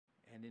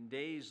And in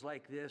days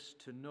like this,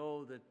 to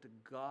know that the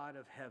God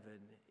of heaven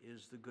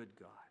is the good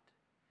God,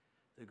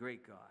 the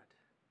great God,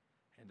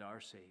 and our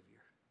Savior.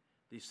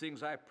 These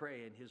things I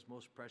pray in his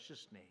most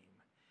precious name.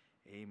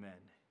 Amen.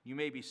 You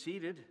may be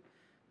seated.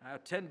 I'll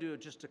tend to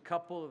just a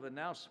couple of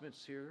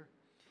announcements here.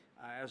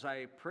 As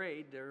I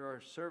prayed, there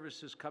are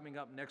services coming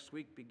up next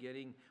week,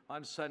 beginning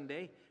on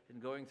Sunday and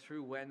going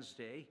through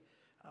Wednesday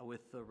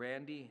with the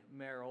Randy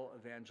Merrill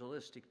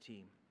Evangelistic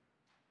Team.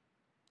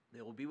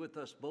 They will be with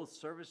us both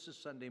services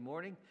Sunday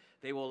morning.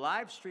 They will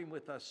live stream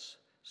with us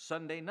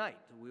Sunday night.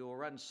 We will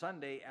run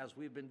Sunday as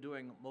we've been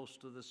doing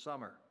most of the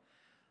summer.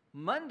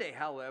 Monday,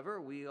 however,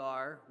 we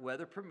are,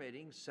 weather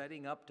permitting,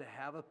 setting up to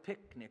have a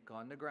picnic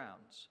on the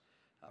grounds.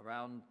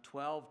 Around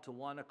 12 to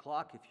 1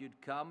 o'clock, if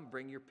you'd come,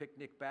 bring your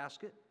picnic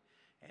basket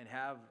and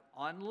have,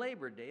 on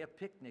Labor Day, a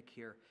picnic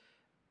here.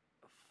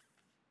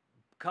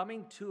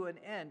 Coming to an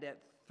end at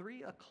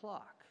 3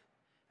 o'clock.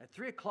 At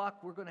 3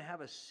 o'clock, we're going to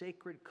have a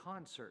sacred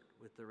concert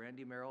with the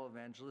Randy Merrill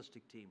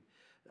Evangelistic Team.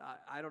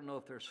 I don't know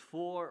if there's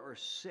 4 or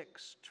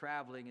 6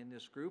 traveling in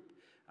this group.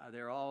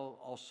 They're all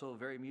also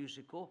very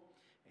musical.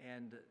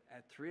 And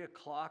at 3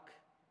 o'clock,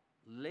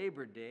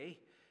 Labor Day,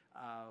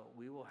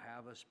 we will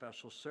have a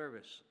special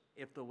service.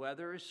 If the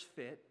weather is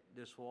fit,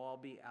 this will all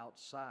be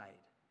outside.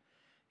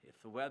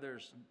 If the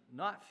weather's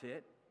not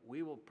fit,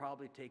 we will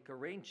probably take a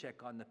rain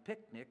check on the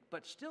picnic,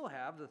 but still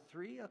have the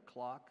 3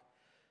 o'clock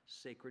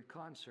sacred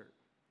concert.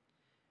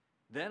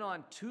 Then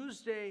on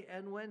Tuesday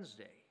and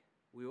Wednesday,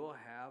 we will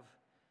have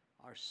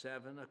our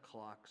 7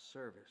 o'clock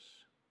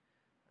service.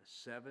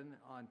 7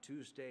 on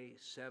Tuesday,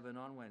 7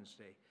 on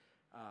Wednesday,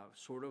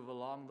 sort of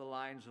along the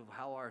lines of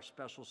how our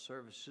special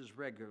services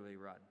regularly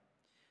run.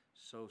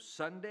 So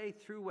Sunday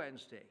through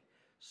Wednesday,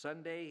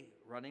 Sunday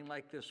running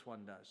like this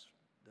one does.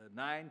 The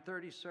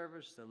 9:30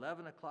 service, the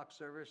 11 o'clock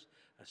service,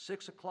 a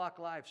 6 o'clock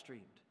live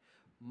streamed.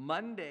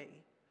 Monday,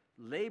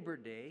 Labor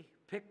Day,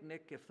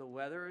 picnic if the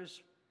weather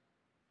is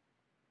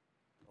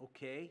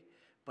okay,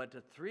 but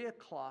a 3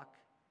 o'clock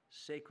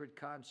sacred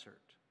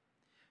concert.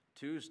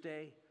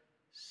 Tuesday,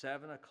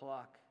 7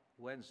 o'clock,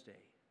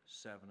 Wednesday,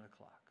 7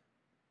 o'clock.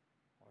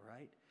 All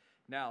right?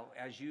 Now,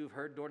 as you've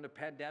heard during the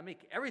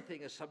pandemic,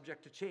 everything is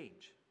subject to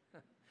change.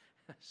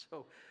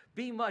 So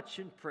be much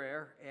in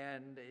prayer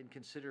and in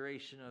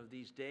consideration of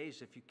these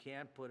days. If you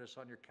can, put us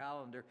on your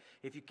calendar.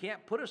 If you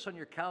can't, put us on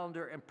your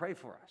calendar and pray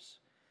for us.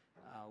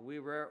 We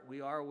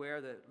are aware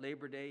that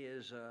Labor Day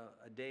is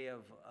a day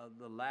of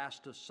the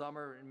last of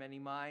summer in many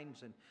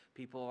minds, and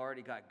people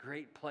already got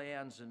great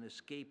plans and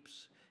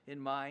escapes in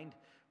mind.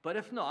 But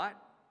if not,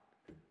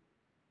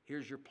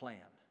 here's your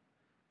plan.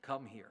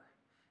 Come here.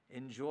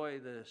 Enjoy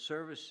the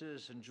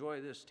services.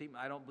 Enjoy this team.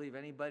 I don't believe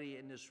anybody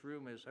in this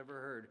room has ever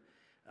heard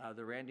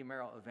the Randy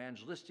Merrill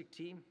Evangelistic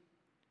Team.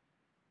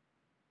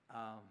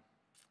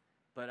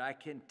 But I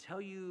can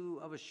tell you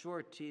of a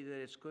surety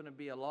that it's going to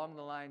be along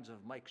the lines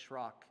of Mike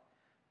Schrock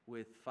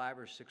with 5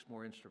 or 6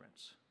 more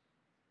instruments.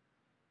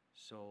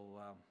 So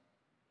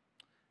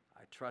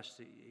I trust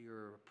that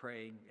you're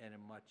praying and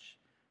in much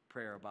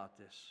prayer about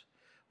this.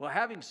 Well,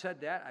 having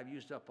said that, I've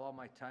used up all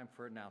my time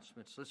for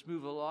announcements. Let's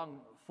move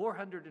along.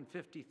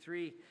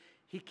 453,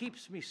 He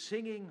Keeps Me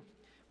Singing.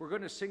 We're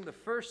going to sing the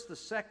first, the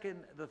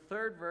second, the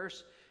third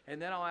verse,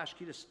 and then I'll ask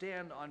you to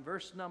stand on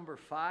verse number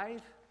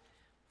 5.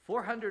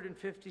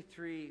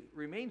 453,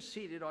 remain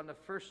seated on the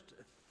first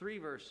 3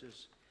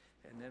 verses,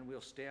 and then we'll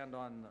stand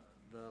on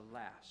the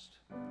last.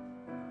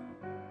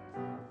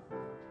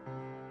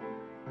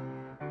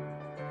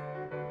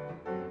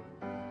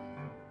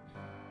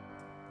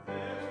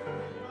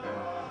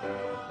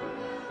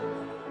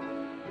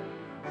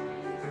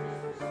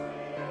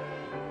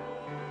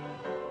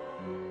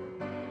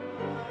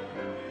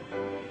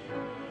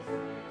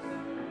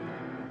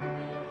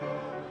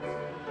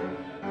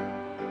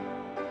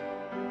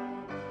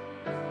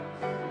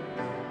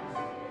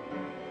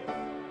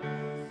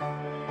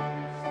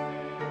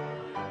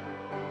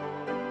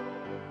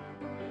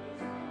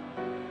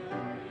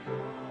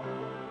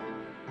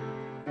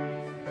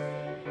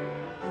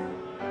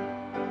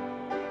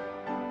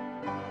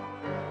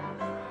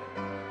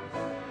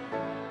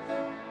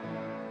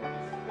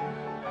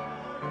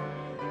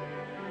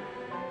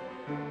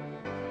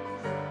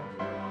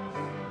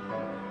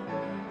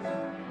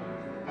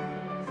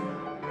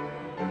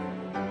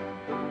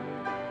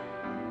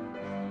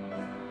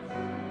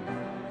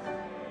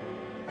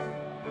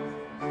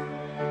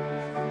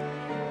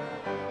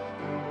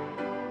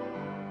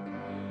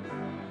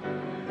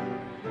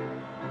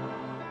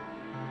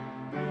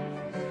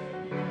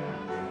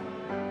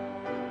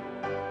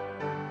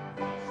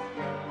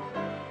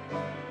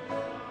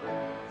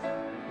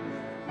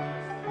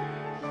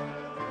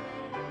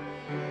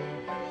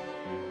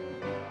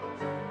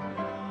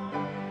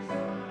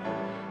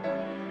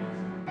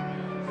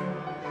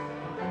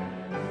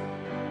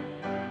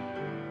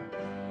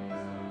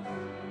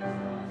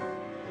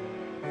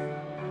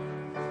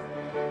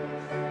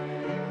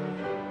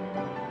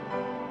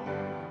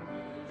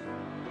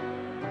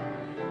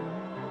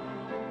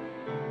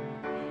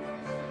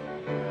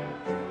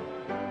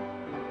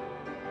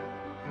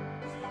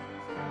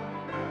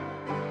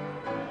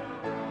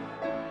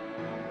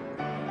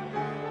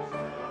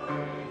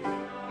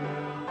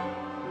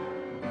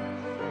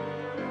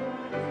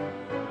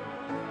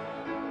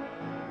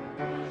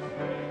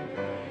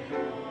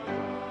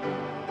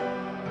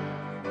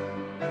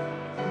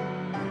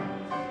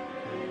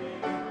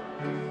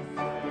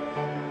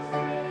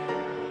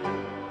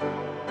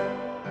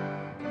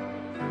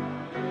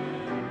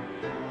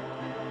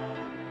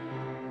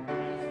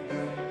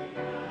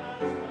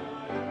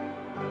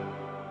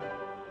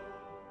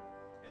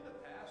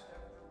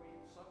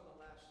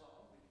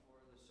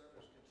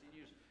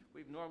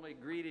 normally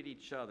greeted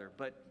each other,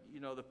 but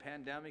the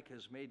pandemic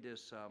has made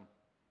this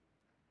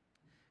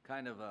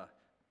kind of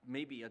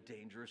maybe a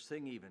dangerous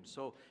thing even.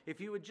 So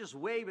if you would just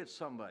wave at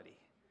somebody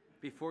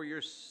before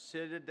you're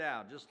seated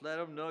down, just let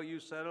them know you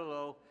said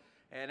hello,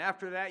 and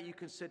after that you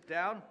can sit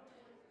down.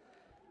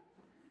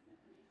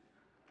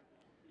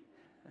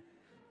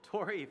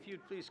 Tori, if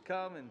you'd please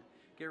come and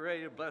get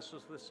ready to bless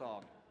us with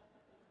song.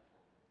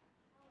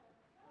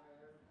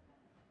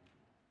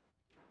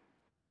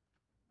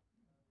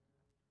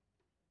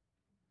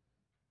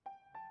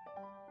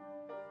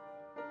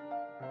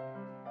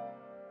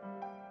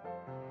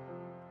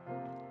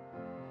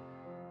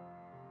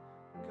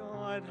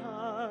 God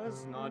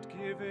has not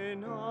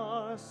given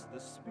us the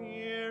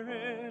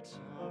spirit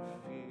of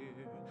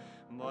fear,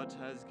 but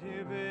has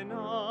given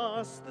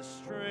us the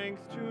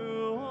strength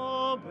to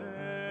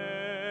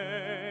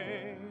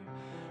obey.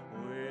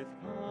 With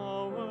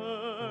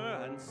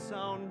power and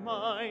sound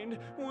mind,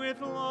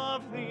 with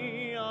love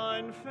the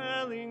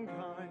unfailing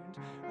kind,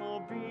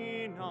 oh,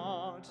 be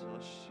not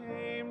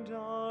ashamed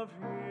of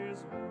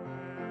his way.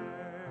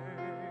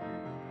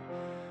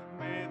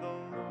 May the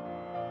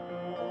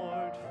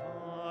Lord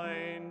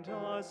find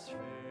us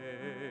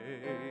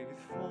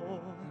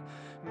faithful.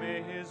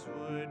 May his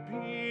word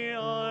be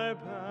our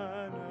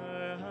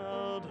banner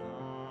held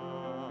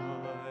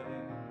high.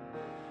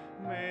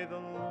 May the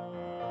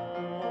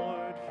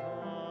Lord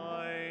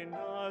find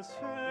us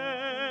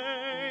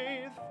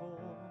faithful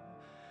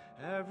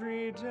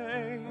every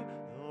day,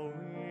 though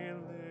we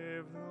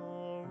live,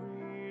 though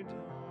we die.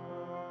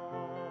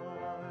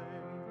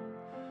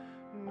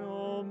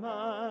 No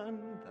man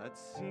that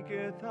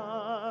seeketh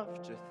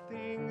after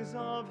things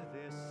of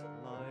this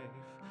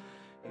life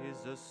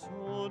is a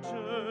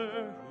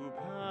soldier who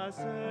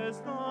passes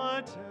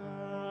the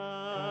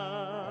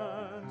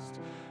test.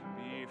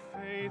 Be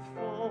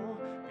faithful,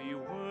 be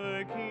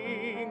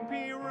working,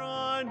 be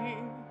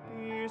running,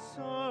 be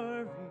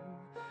serving,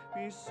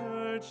 be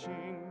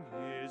searching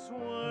his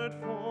word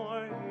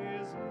for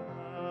his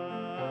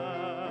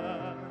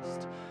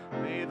best.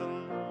 May the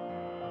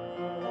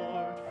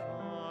Lord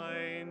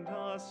find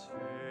us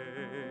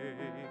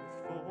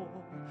faithful.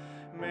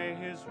 May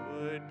his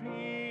word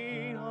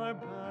be our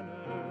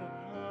banner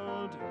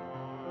held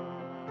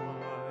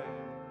high.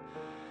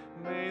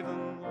 May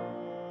the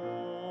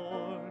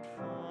Lord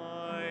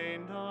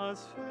find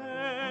us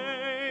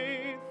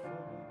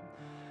faithful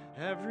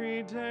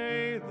every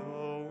day,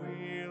 though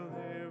we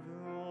live,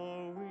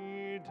 though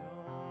we die.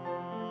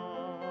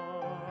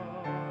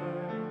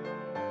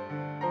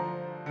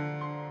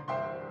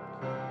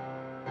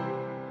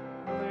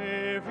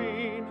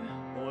 Living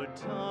or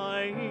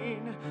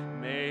dying,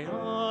 may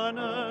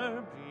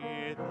honor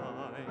be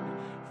thine.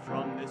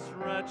 From this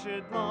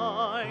wretched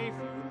life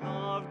you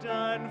loved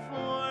and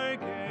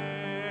forgave,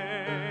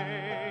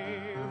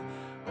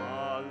 a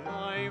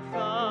life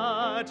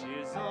that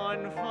is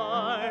on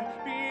fire,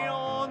 be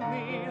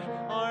only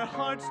our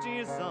heart's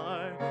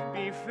desire.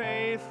 Be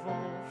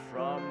faithful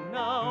from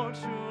now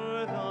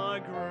to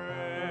the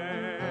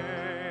grave.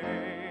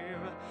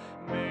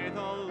 May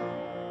the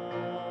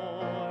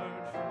Lord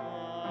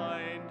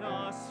find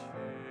us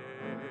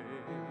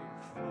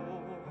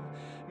faithful.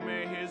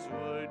 May his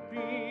word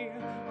be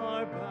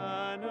our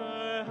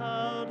banner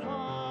held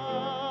high.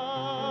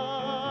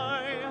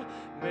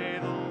 May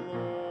the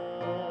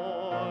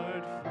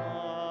Lord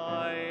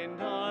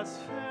find us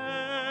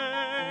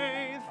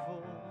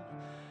faithful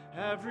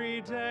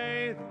every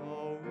day,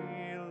 though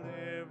we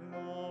live,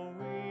 though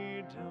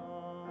we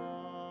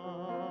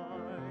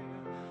die.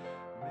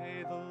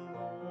 May the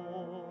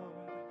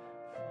Lord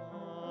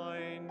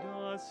find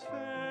us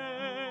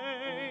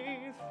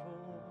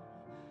faithful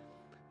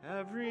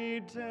every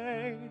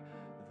day,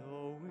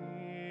 though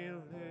we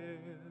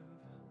live,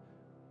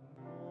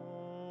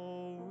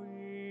 though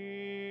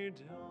we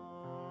die.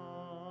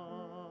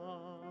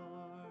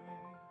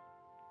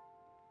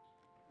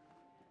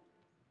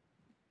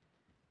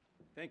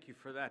 Thank you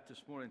for that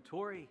this morning,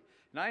 Tori.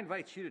 And I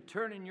invite you to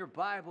turn in your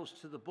Bibles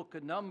to the book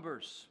of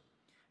Numbers,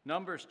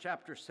 Numbers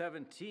chapter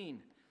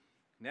 17.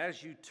 And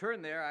as you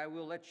turn there, I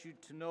will let you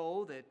to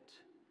know that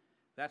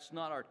that's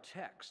not our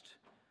text.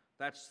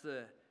 That's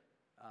the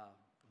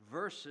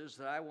verses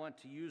that I want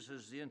to use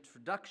as the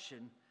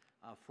introduction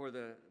for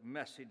the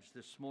message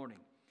this morning.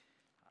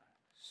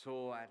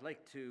 So I'd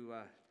like to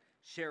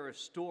share a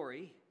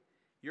story.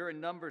 You're in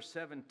Numbers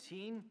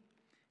 17,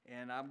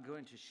 and I'm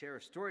going to share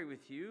a story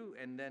with you,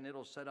 and then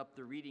it'll set up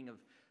the reading of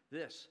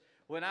this.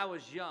 When I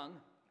was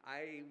young,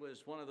 I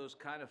was one of those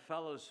kind of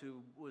fellows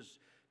who was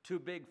too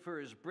big for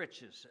his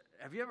britches.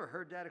 Have you ever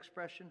heard that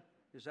expression?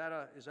 Is that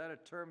a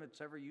term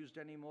that's ever used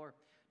anymore?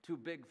 Too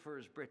big for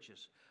his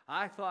britches.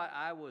 I thought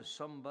I was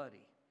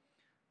somebody.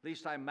 At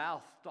least I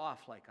mouthed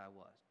off like I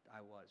was.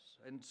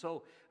 And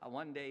so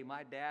one day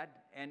my dad,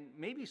 and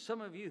maybe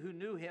some of you who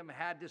knew him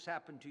had this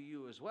happen to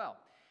you as well.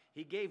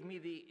 He gave me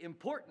the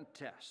important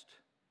test.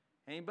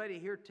 Anybody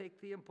here take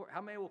the important?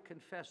 How many will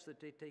confess that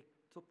they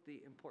took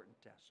the important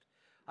test?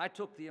 I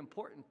took the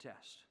important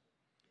test.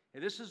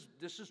 And this is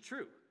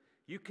true.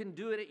 You can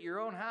do it at your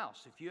own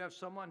house. If you have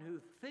someone who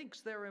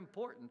thinks they're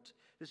important,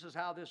 this is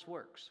how this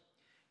works.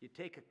 You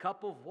take a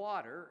cup of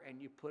water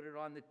and you put it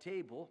on the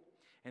table,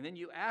 and then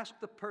you ask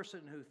the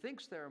person who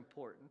thinks they're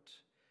important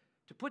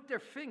to put their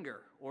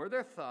finger or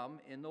their thumb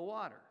in the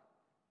water.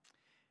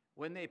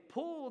 When they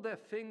pull their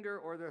finger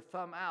or their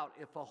thumb out,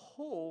 if a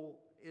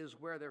hole is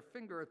where their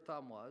finger or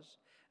thumb was,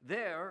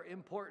 they're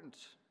important.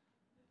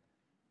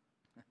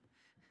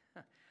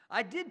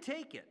 I did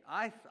take it.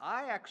 I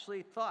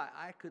actually thought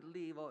I could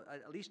leave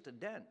at least a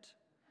dent.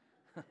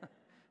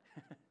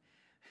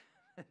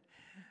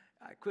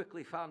 I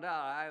quickly found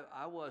out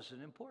I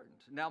wasn't important.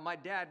 Now, my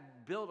dad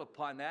built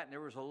upon that, and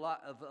there was a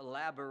lot of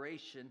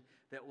elaboration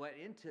that went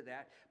into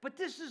that. But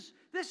this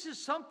is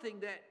something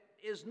that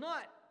is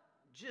not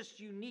just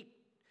unique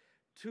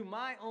to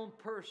my own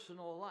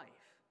personal life.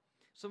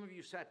 Some of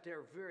you sat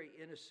there very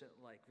innocent,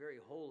 like very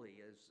holy,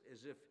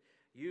 as if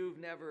you've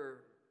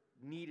never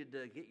needed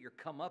to get your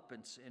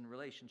comeuppance in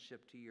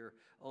relationship to your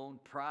own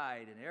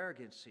pride and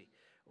arrogancy.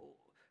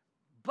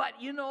 But,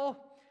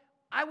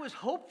 I was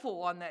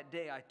hopeful on that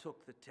day I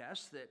took the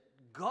test that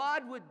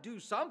God would do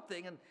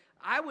something and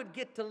I would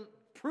get to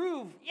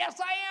prove, yes,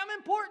 I am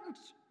important.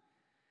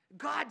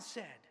 God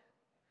said.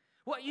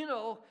 Well,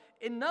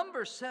 in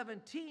Numbers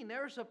 17,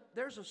 there's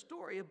a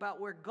story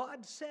about where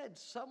God said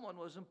someone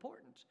was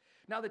important.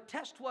 Now, the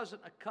test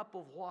wasn't a cup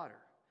of water.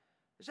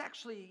 It's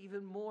actually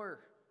even more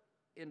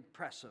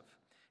impressive.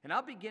 And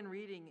I'll begin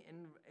reading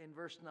in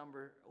verse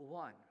number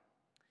 1.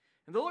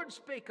 And the Lord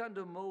spake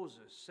unto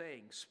Moses,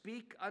 saying,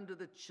 Speak unto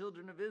the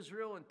children of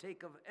Israel, and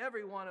take of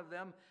every one of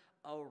them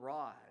a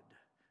rod,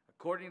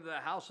 according to the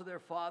house of their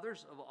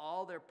fathers, of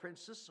all their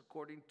princes,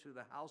 according to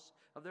the house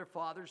of their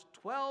fathers,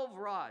 12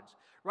 rods.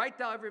 Write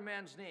thou every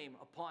man's name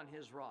upon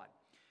his rod.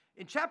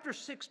 In chapter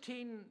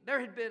 16, there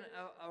had been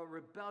a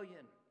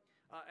rebellion,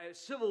 a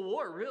civil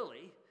war,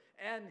 really.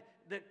 And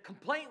the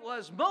complaint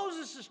was,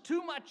 Moses is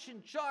too much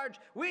in charge.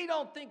 We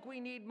don't think we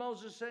need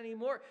Moses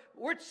anymore.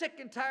 We're sick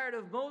and tired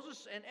of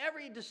Moses, and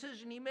every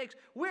decision he makes,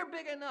 we're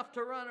big enough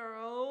to run our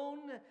own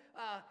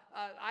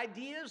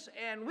ideas,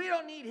 and we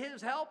don't need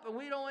his help, and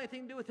we don't want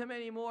anything to do with him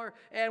anymore,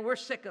 and we're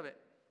sick of it.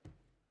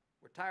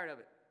 We're tired of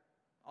it.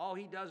 All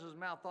he does is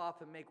mouth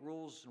off and make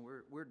rules, and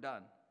we're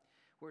done.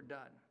 We're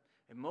done.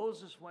 And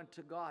Moses went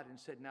to God and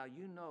said, Now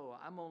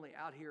I'm only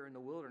out here in the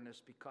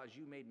wilderness because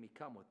you made me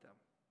come with them.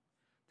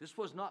 This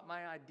was not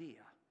my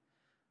idea.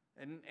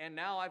 And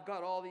now I've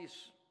got all these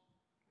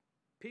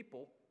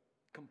people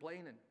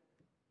complaining.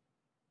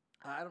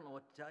 I don't know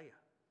what to tell you.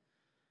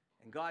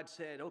 And God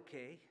said,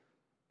 okay.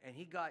 And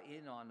he got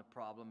in on the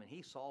problem and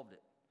he solved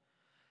it.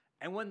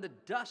 And when the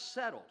dust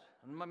settled,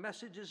 and my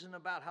message isn't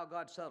about how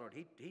God settled.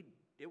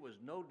 It was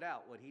no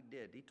doubt what he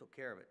did. He took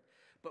care of it.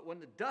 But when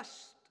the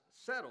dust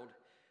settled,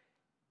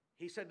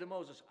 he said to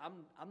Moses,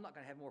 I'm not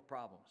going to have more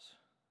problems.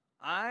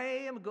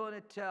 I am going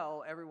to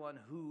tell everyone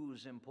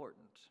who's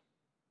important.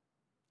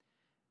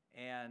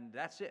 And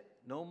that's it.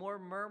 No more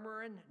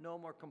murmuring, no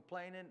more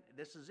complaining.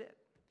 This is it.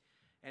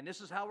 And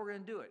this is how we're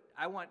going to do it.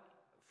 I want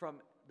from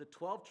the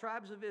 12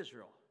 tribes of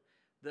Israel,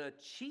 the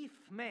chief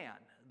man,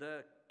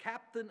 the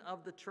captain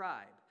of the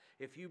tribe.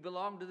 If you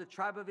belong to the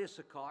tribe of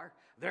Issachar,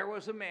 there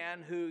was a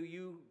man who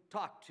you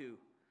talked to.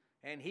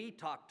 And he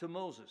talked to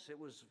Moses. It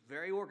was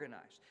very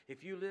organized.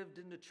 If you lived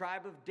in the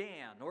tribe of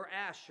Dan or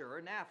Asher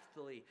or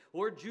Naphtali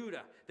or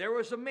Judah, there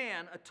was a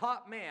man, a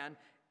top man.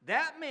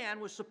 That man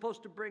was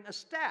supposed to bring a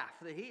staff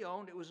that he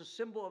owned. It was a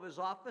symbol of his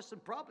office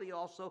and probably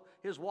also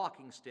his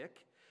walking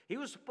stick. He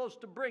was supposed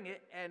to bring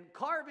it and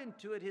carve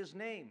into it his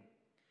name.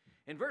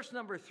 In verse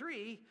number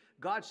 3,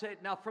 God said,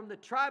 Now from the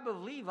tribe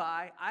of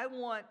Levi, I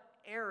want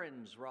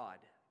Aaron's rod.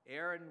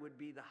 Aaron would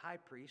be the high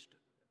priest,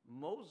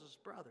 Moses'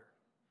 brother.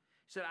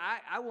 He said,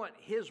 I want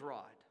his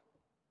rod.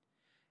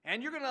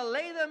 And you're going to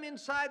lay them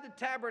inside the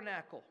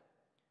tabernacle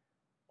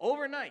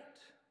overnight.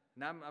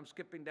 Now I'm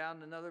skipping down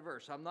to another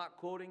verse. I'm not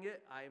quoting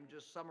it. I am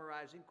just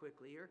summarizing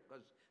quickly here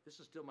because this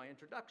is still my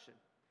introduction.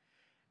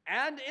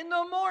 And in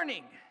the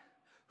morning,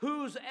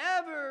 whose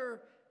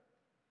ever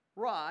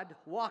rod,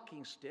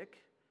 walking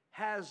stick,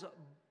 has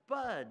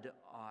bud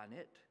on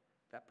it,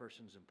 that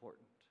person's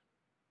important.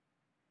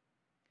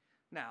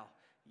 Now,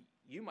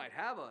 you might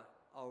have a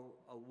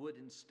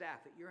wooden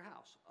staff at your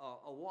house,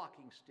 a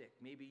walking stick.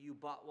 Maybe you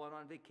bought one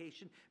on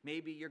vacation.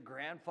 Maybe your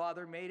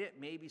grandfather made it.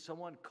 Maybe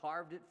someone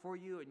carved it for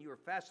you and you were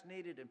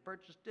fascinated and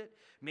purchased it.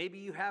 Maybe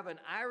you have an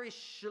Irish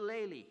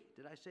shillelagh.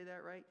 Did I say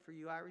that right for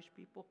you Irish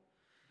people?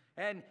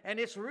 And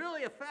it's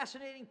really a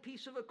fascinating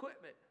piece of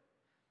equipment.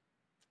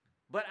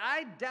 But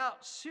I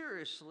doubt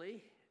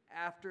seriously,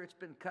 after it's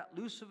been cut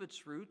loose of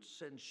its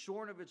roots and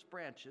shorn of its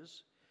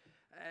branches,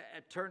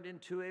 turned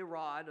into a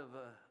rod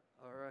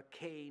or a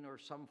cane or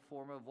some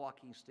form of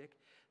walking stick,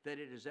 that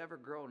it has ever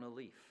grown a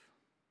leaf.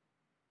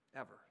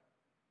 Ever.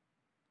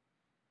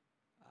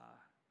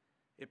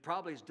 It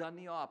probably has done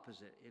the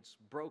opposite. It's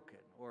broken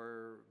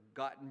or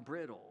gotten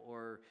brittle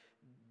or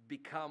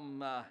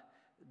become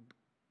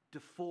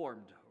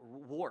deformed,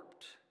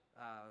 warped.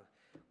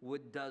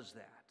 Wood does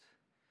that.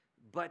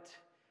 But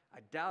I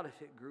doubt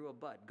if it grew a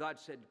bud. God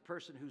said, the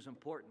person who's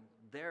important,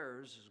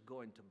 theirs is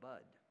going to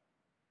bud.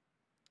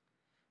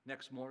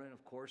 Next morning,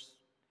 of course,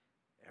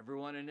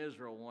 everyone in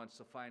Israel wants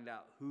to find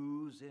out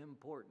who's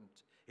important.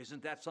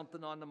 Isn't that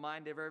something on the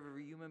mind of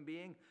every human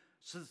being?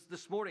 Since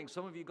this morning,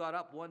 some of you got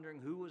up wondering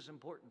who was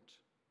important.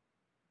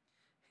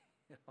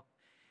 You know,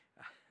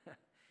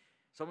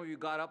 some of you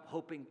got up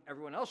hoping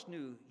everyone else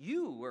knew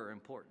you were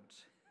important.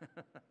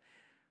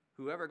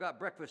 Whoever got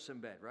breakfast in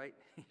bed, right?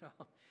 You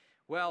know.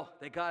 Well,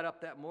 they got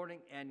up that morning,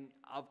 and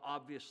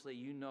obviously,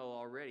 you know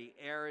already,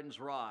 Aaron's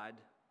rod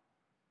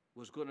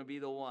was going to be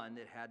the one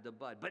that had the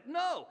bud. But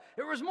no,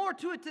 there was more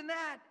to it than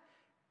that.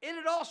 It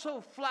had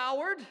also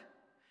flowered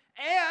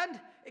and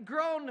it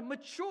grown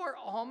mature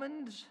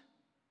almonds.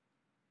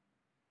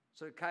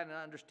 So to kind of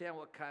understand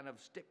what kind of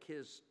stick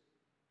his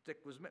stick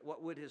was,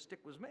 what wood his stick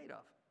was made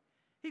of.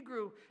 He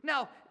grew.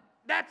 Now,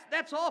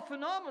 that's all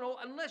phenomenal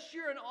unless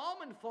you're an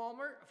almond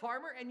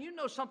farmer and you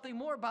know something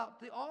more about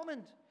the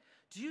almond.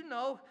 Do you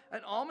know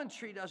an almond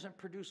tree doesn't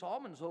produce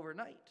almonds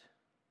overnight?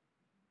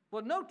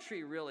 Well, no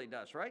tree really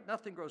does, right?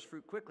 Nothing grows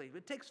fruit quickly.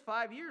 It takes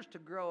 5 years to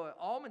grow an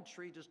almond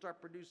tree to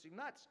start producing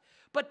nuts.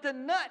 But the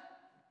nut,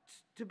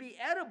 to be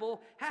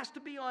edible, has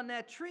to be on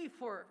that tree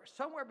for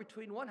somewhere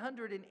between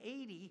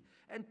 180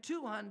 and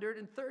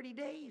 230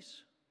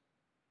 days.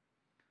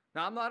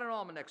 Now, I'm not an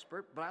almond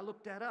expert, but I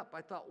looked that up. I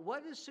thought,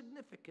 what is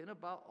significant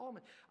about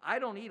almonds? I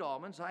don't eat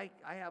almonds. I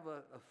have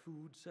a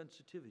food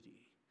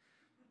sensitivity.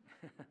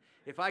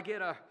 If I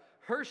get a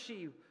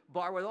Hershey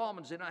bar with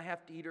almonds in, I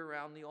have to eat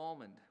around the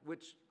almond,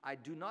 which I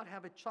do not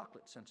have a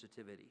chocolate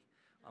sensitivity.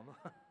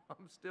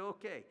 I'm still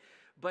okay.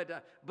 But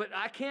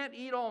I can't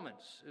eat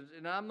almonds,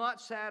 and I'm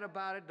not sad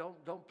about it.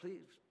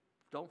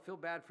 Don't feel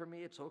bad for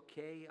me. It's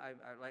okay.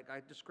 Like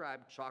I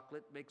described,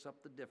 chocolate makes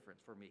up the difference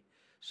for me.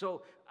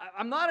 So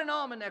I'm not an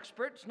almond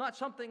expert. It's not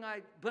something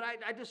but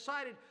I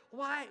decided,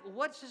 why?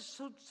 What's this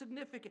so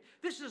significant?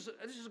 This is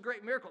a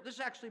great miracle. This is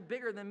actually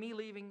bigger than me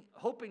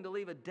hoping to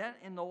leave a dent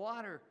in the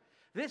water.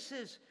 This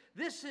is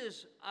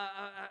an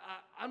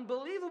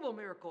unbelievable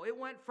miracle. It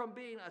went from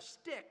being a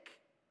stick,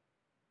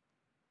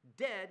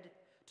 dead,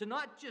 to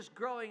not just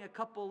growing a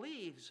couple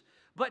leaves,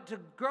 but to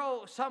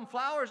grow some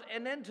flowers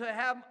and then to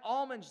have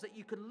almonds that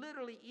you could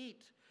literally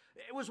eat.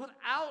 It was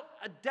without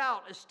a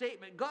doubt a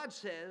statement. God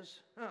says,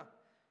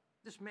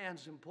 this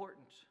man's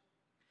important.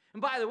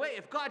 And by the way,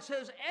 if God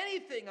says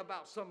anything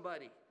about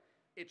somebody,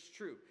 it's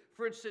true.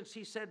 For instance,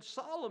 he said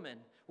Solomon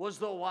was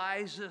the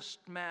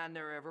wisest man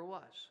there ever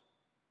was.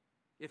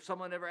 If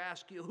someone ever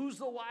asks you, who's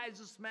the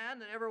wisest man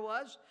that ever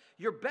was?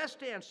 Your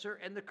best answer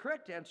and the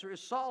correct answer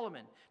is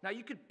Solomon. Now,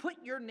 you could put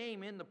your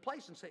name in the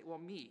place and say, well,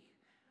 me.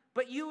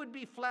 But you would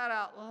be flat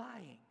out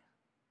lying.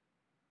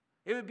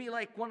 It would be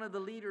like one of the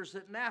leaders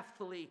at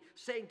Naphtali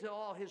saying to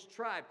all his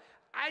tribe,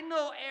 I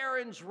know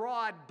Aaron's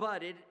rod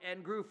budded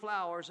and grew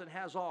flowers and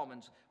has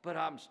almonds, but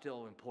I'm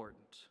still important.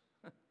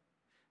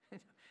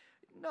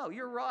 No,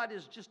 your rod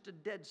is just a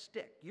dead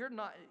stick. You're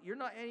not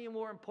any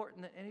more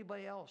important than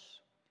anybody else.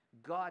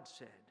 God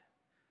said.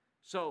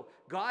 So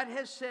God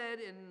has said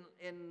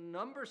in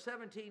number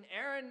 17,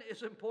 Aaron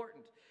is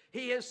important.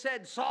 He has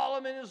said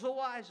Solomon is the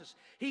wisest.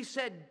 He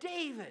said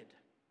David,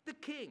 the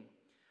king,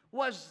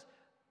 was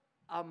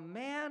a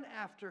man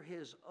after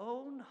his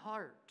own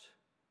heart.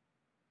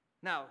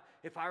 Now,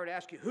 if I were to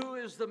ask you, who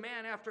is the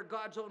man after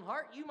God's own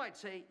heart? You might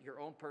say your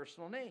own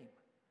personal name.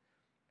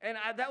 And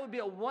that would be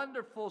a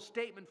wonderful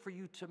statement for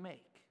you to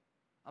make.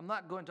 I'm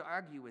not going to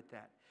argue with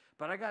that.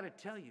 But I got to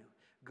tell you,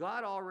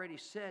 God already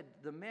said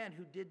the man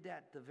who did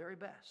that the very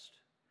best,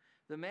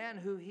 the man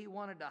who he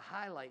wanted to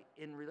highlight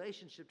in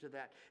relationship to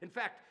that. In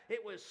fact,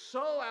 it was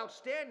so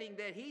outstanding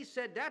that he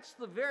said that's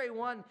the very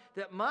one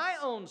that my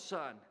own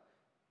son,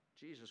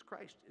 Jesus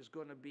Christ, is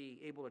going to be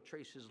able to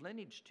trace his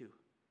lineage to.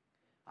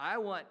 I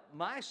want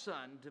my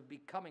son to be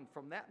coming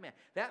from that man.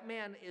 That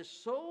man is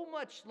so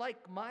much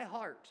like my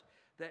heart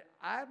that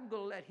I'm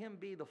going to let him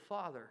be the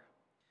father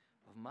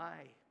of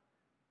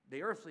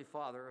the earthly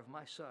father of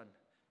my son,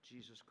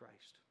 Jesus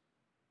Christ.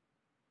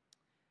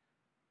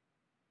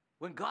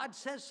 When God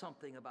says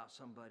something about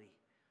somebody,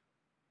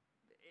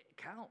 it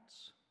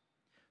counts.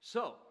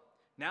 So,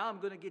 now I'm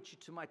going to get you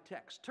to my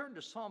text. Turn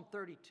to Psalm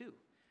 32.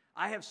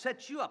 I have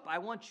set you up. I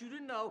want you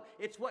to know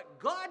it's what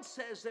God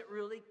says that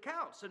really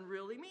counts and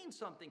really means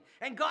something.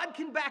 And God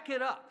can back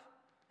it up.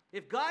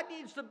 If God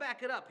needs to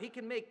back it up, he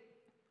can make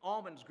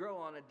almonds grow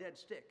on a dead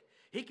stick.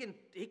 He can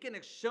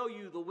show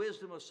you the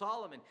wisdom of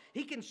Solomon.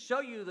 He can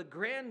show you the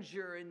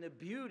grandeur and the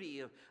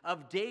beauty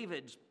of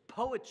David's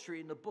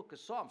poetry in the book of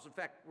Psalms. In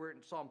fact, we're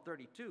in Psalm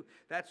 32.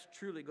 That's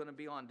truly going to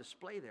be on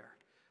display there.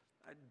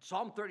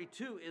 Psalm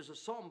 32 is a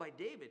psalm by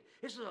David.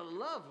 This is a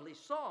lovely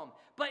psalm.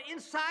 But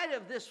inside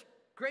of this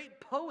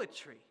great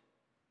poetry,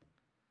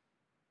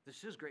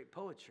 this is great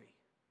poetry.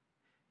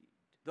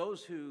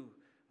 Those who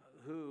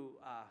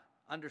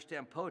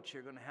understand poetry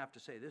are going to have to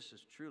say, this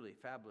is truly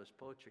fabulous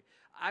poetry.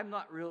 I'm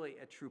not really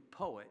a true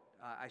poet.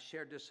 I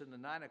shared this in the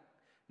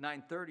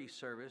 9:30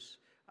 service.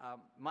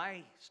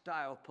 My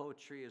style of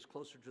poetry is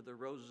closer to the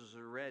roses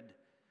are red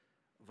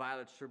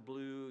violets are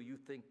blue, you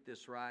think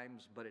this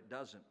rhymes, but it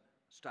doesn't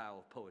style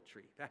of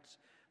poetry. That's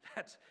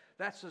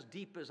as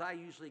deep as I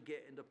usually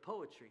get into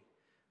poetry.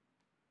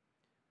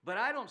 But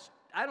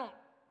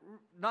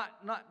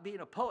not being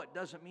a poet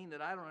doesn't mean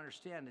that I don't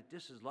understand that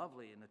this is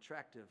lovely and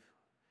attractive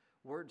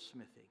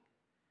wordsmithing.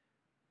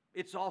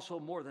 It's also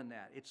more than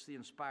that. It's the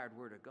inspired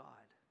word of God.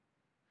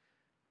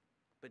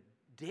 But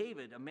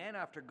David, a man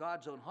after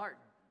God's own heart,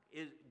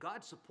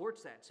 God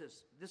supports that. It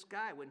says, this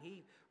guy, when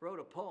he wrote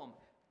a poem,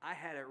 I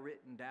had it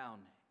written down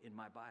in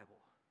my Bible.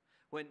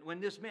 When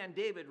this man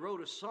David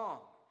wrote a song,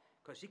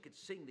 because he could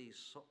sing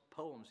these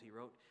poems he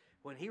wrote,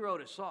 when he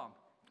wrote a song,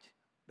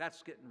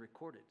 that's getting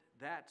recorded.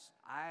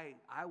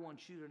 I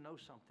want you to know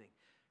something.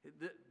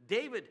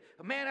 David,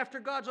 a man after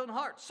God's own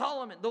heart.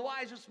 Solomon, the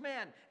wisest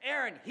man.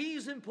 Aaron,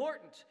 he's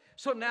important.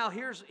 So now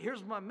here's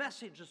my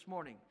message this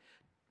morning.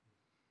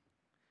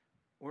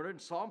 We're in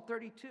Psalm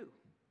 32.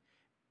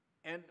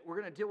 And we're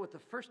going to deal with the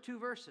first two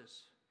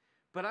verses.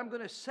 But I'm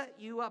going to set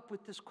you up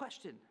with this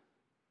question.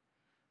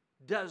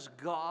 Does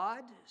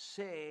God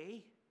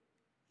say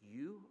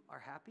you are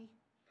happy?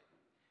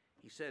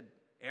 He said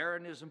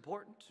Aaron is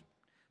important.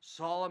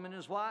 Solomon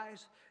is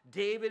wise.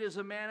 David is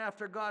a man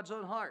after God's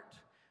own heart.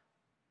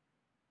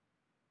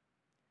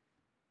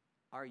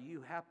 Are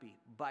you happy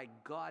by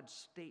God's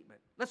statement?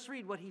 Let's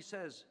read what he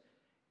says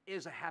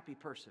is a happy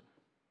person.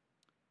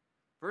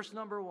 Verse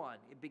number 1,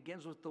 it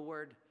begins with the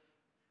word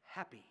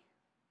happy.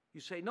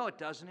 You say, no, it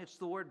doesn't. It's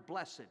the word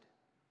blessed.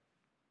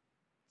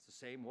 It's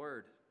the same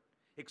word,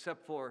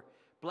 except for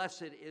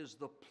blessed is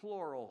the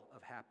plural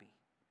of happy.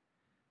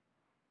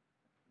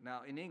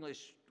 Now, in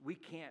English, we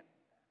can't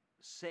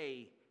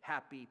say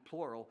happy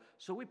plural,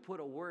 so we put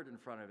a word in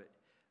front of it.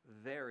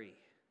 Very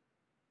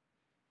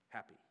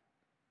happy.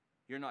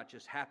 You're not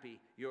just happy,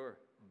 you're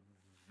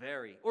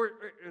very. Or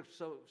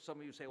so some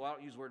of you say, well, I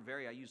don't use the word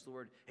very, I use the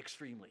word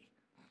extremely.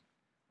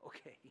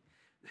 Okay.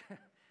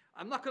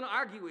 I'm not going to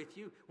argue with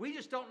you. We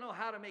just don't know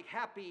how to make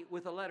happy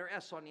with a letter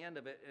S on the end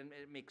of it, and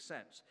it makes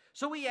sense.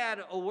 So we add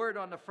a word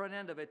on the front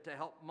end of it to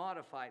help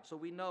modify it, so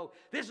we know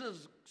this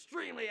is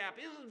extremely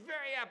happy, this is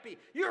very happy,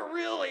 you're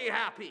really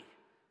happy.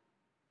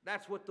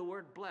 That's what the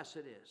word blessed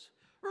is.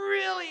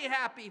 Really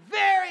happy,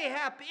 very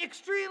happy,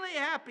 extremely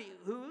happy.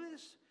 Who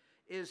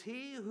is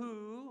he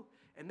who,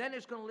 and then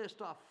it's going to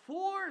list off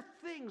 4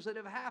 things that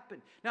have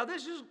happened. Now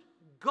this is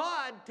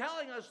God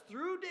telling us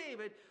through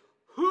David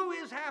who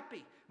is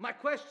happy. My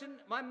question,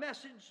 my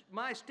message,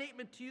 my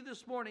statement to you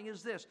this morning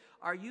is this.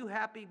 Are you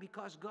happy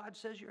because God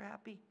says you're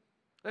happy?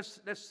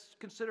 Let's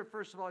consider,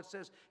 first of all, it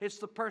says it's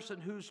the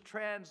person whose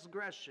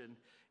transgression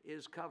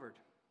is covered.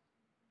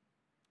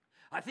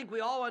 I think we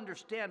all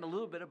understand a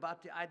little bit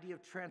about the idea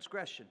of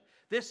transgression.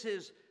 This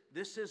is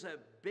a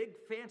big,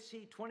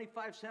 fancy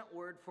 25-cent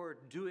word for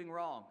doing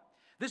wrong.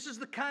 This is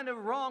the kind of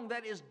wrong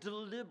that is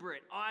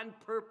deliberate, on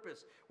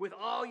purpose, with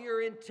all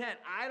your intent.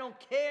 I don't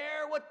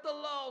care what the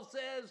law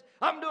says,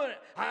 I'm doing it.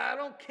 I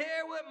don't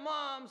care what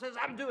mom says,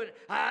 I'm doing it.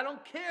 I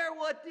don't care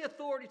what the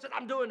authority says,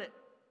 I'm doing it.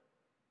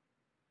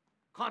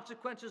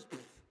 Consequences,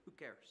 who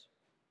cares?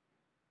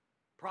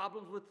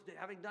 Problems with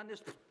having done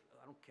this,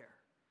 I don't care.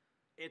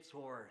 It's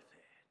worth it.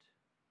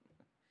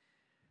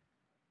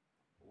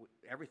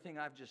 Everything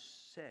I've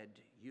just said,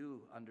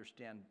 you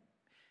understand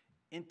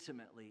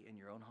intimately in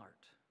your own heart.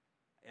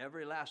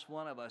 Every last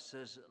one of us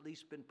has at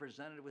least been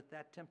presented with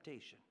that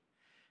temptation.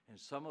 And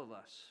some of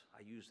us,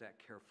 I use that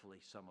carefully,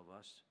 some of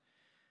us,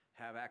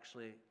 have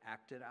actually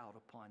acted out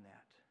upon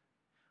that.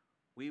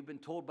 We've been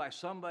told by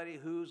somebody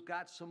who's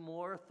got some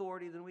more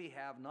authority than we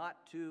have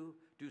not to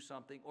do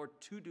something or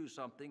to do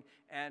something,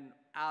 and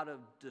out of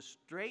the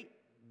straight,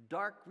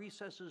 dark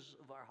recesses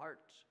of our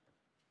hearts.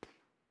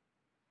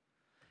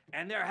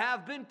 And there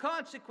have been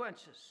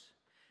consequences.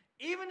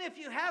 Even if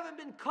you haven't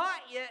been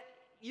caught yet,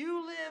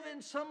 you live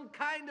in some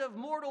kind of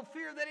mortal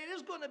fear that it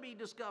is going to be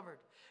discovered.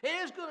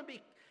 It is going to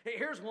be,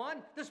 here's one,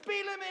 the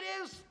speed limit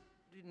is,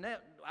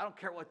 I don't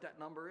care what that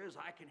number is,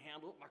 I can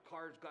handle it. My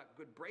car's got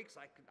good brakes.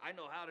 I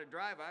know how to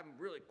drive. I'm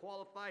really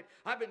qualified.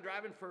 I've been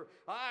driving for,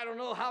 I don't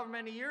know how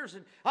many years,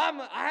 and I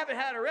haven't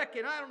had a wreck,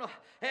 and I don't know.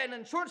 And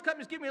insurance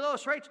companies give me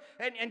lowest rates,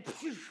 and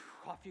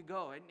off you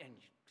go, and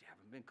you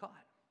haven't been caught.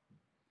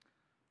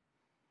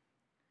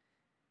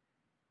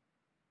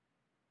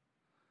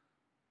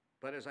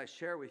 But as I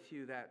share with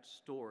you that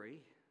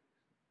story,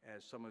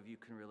 as some of you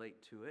can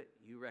relate to it,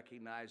 you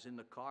recognize in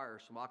the car are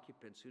some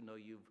occupants who know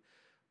you've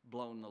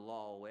blown the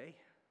law away.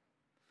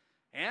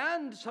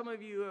 And some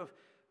of you have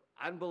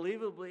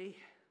unbelievably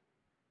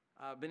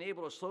been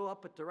able to slow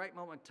up at the right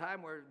moment in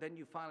time where then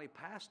you finally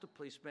passed a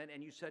policeman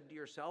and you said to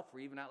yourself, or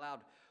even out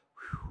loud,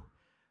 whew,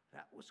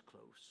 that was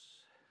close.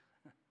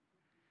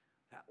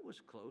 That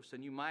was close.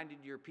 And you minded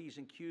your P's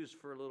and Q's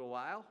for a little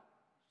while,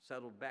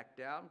 settled back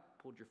down,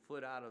 pulled your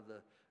foot out of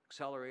the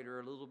accelerator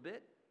a little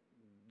bit,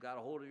 got a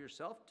hold of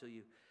yourself till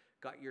you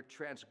got your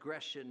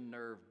transgression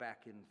nerve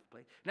back in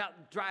place. Now,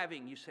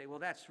 driving, you say, well,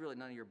 that's really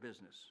none of your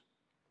business.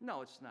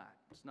 No, it's not.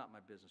 It's not my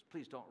business.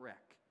 Please don't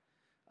wreck.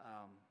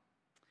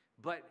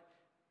 But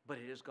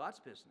it is God's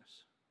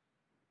business.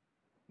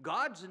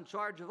 God's in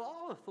charge of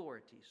all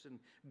authorities and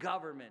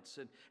governments.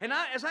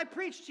 As I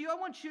preach to you, I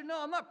want you to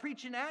know I'm not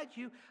preaching at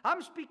you.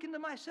 I'm speaking to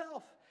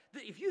myself.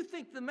 If you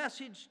think the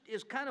message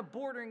is kind of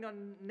bordering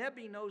on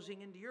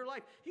nebby-nosing into your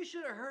life, you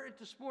should have heard it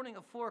this morning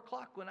at 4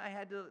 o'clock when I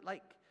had to,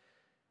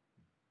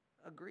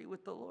 agree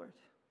with the Lord.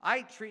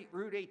 I treat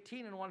Route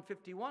 18 and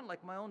 151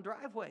 like my own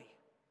driveway.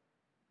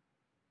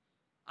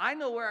 I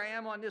know where I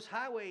am on this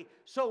highway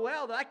so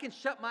well that I can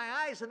shut my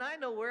eyes and I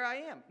know where I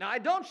am. Now, I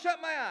don't shut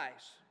my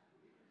eyes.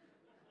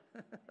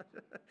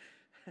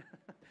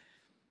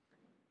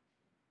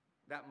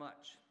 That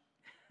much.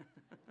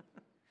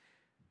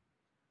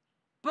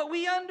 But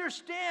we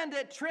understand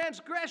that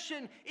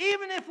transgression,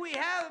 even if we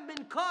haven't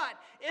been caught,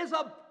 is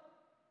a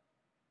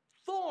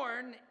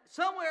thorn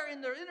somewhere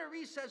in the inner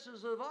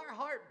recesses of our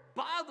heart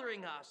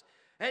bothering us.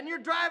 And you're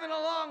driving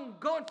along,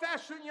 going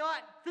faster than you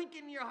ought,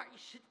 thinking in your heart, you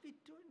shouldn't be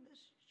doing this.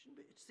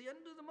 It's the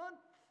end of the month.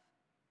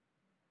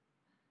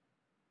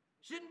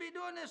 Shouldn't be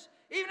doing this.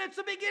 Even if it's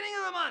the beginning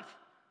of the month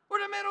or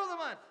the middle of the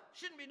month.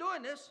 Shouldn't be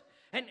doing this.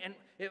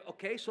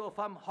 Okay, so if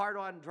I'm hard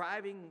on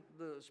driving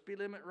the speed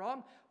limit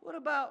wrong, what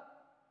about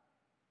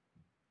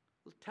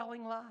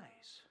telling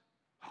lies?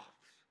 Oh,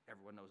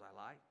 everyone knows I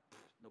lie.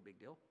 No big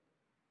deal.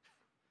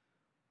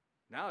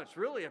 Now it's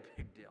really a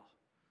big deal.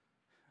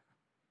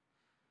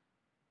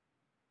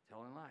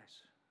 Telling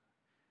lies.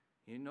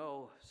 You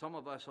know, some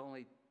of us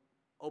only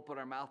open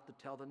our mouth to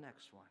tell the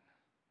next one.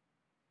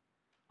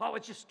 Oh,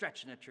 it's just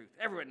stretching the truth.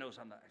 Everyone knows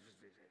I'm not.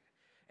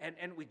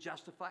 And we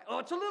justify. Oh,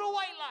 it's a little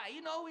white lie.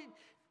 You know,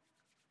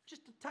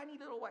 just a tiny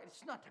little white.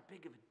 It's not that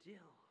big of a deal.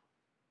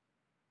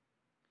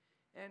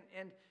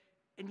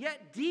 And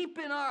yet deep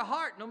in our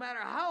heart, no matter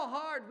how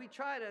hard we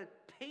try to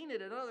paint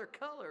it another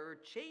color or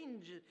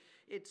change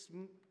its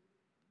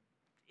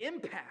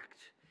impact,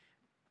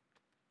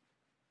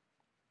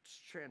 it's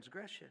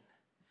transgression.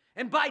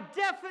 And by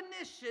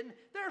definition,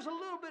 there's a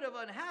little bit of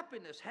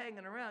unhappiness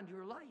hanging around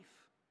your life.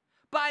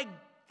 By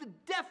the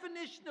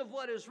definition of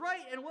what is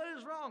right and what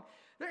is wrong,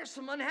 there's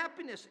some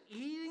unhappiness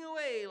eating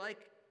away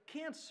like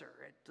cancer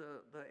at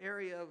the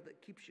area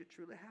that keeps you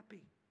truly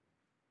happy.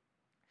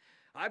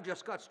 I've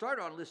just got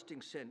started on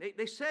listing sin.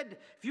 They said,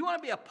 if you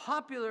want to be a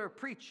popular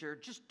preacher,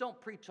 just don't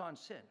preach on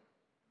sin.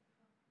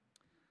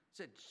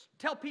 Said,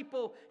 tell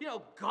people,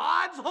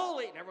 God's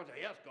holy. And everyone said,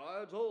 yes,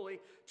 God's holy.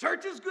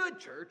 Church is good.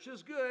 Church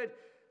is good.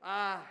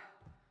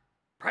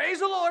 Praise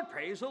the Lord.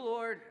 Praise the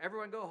Lord.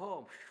 Everyone go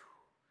home.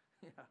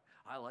 Yeah,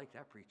 I like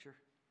that preacher.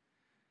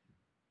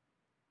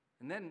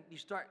 And then you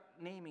start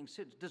naming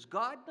sins. Does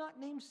God not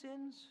name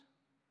sins?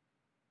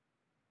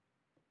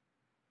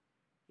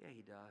 Yeah,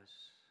 he does.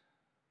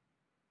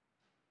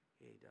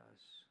 Yeah, he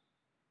does.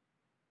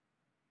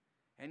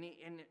 And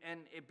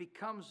it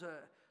becomes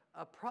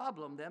a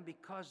problem then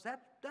because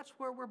that's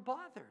where we're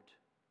bothered.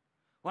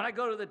 When I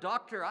go to the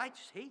doctor, I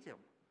just hate him.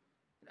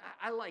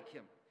 I like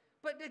him.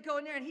 But they go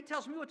in there and he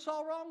tells me what's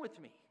all wrong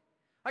with me.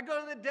 I go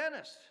to the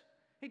dentist.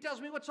 He tells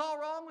me what's all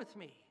wrong with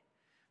me.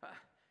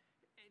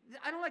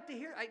 I don't like to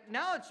hear.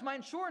 Now it's my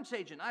insurance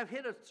agent. I've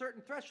hit a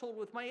certain threshold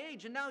with my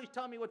age, and now he's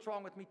telling me what's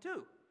wrong with me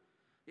too.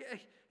 Yeah,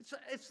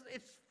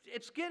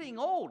 it's getting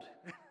old.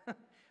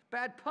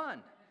 Bad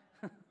pun.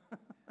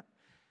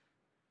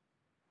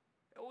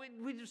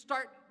 We just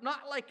start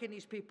not liking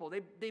these people.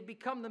 They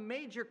become the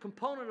major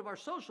component of our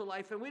social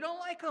life, and we don't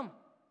like them.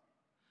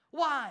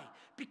 Why?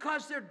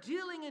 Because they're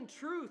dealing in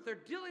truth. They're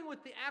dealing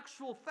with the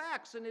actual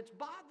facts, and it's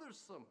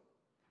bothersome.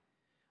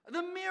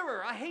 The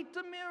mirror. I hate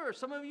the mirror.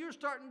 Some of you are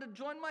starting to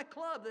join my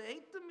club. They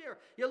hate the mirror.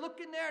 You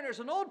look in there, and there's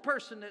an old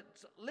person that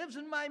lives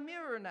in my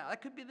mirror now.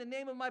 That could be the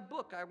name of my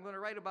book I'm going to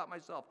write about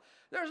myself.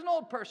 There's an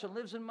old person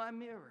lives in my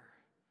mirror.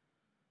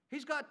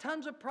 He's got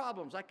tons of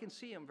problems. I can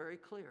see him very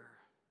clear.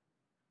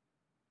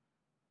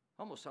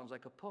 Almost sounds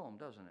like a poem,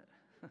 doesn't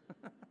it?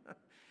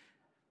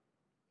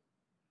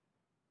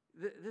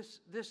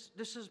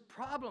 This is a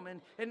problem,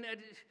 and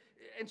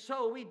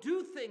so we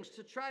do things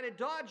to try to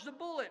dodge the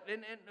bullet,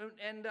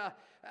 and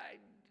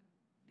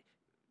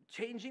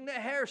changing the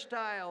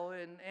hairstyle,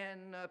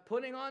 and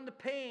putting on the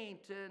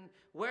paint, and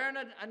wearing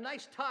a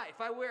nice tie. If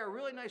I wear a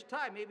really nice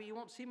tie, maybe you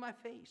won't see my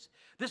face.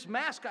 This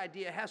mask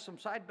idea has some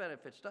side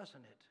benefits,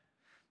 doesn't it?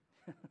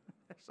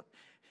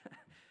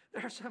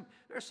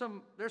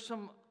 There's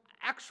some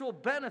actual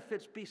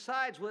benefits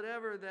besides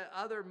whatever the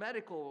other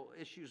medical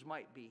issues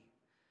might be.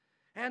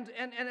 And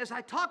as I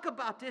talk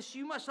about this,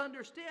 you must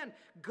understand,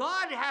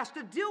 God has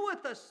to deal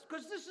with us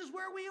because this is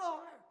where we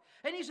are.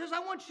 And he says, I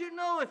want you to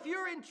know if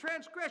you're in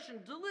transgression,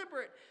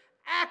 deliberate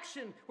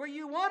action, where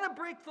you want to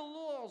break the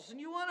laws and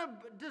you want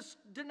to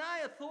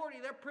deny authority,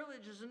 their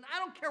privileges, and I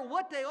don't care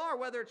what they are,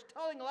 whether it's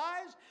telling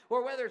lies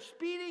or whether it's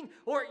speeding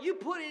or you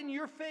put in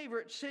your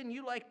favorite sin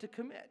you like to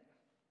commit.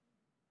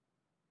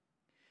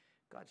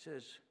 God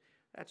says,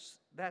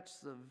 that's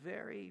the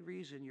very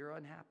reason you're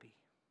unhappy.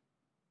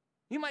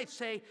 You might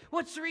say,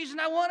 what's the reason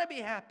I want to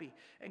be happy?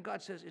 And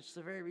God says, it's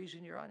the very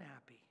reason you're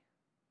unhappy.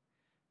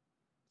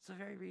 It's the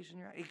very reason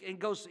you're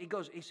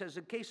he says,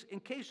 in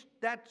case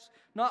that's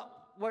not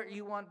what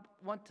you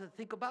want to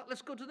think about,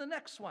 let's go to the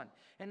next one.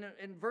 And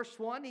in verse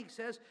 1, he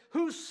says,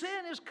 whose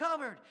sin is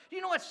covered. Do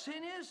you know what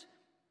sin is?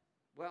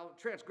 Well,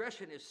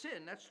 transgression is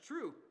sin, that's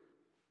true.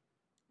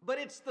 But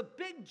it's the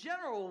big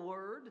general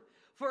word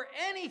for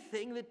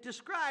anything that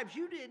describes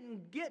you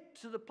didn't get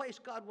to the place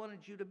God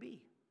wanted you to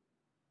be.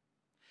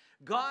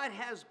 God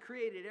has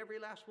created every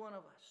last one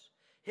of us.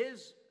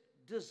 His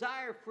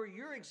desire for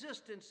your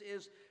existence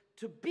is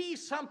to be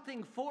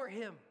something for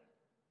Him.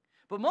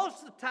 But most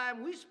of the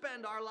time, we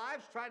spend our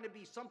lives trying to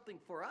be something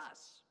for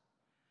us.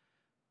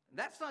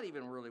 That's not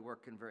even really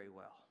working very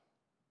well.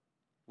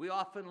 We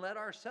often let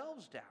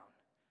ourselves down,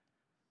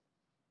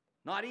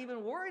 not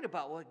even worried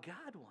about what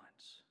God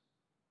wants.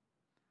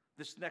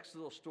 This next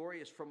little story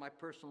is from my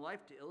personal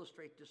life to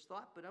illustrate this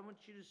thought, but I want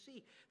you to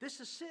see, this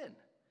is sin.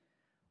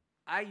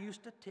 I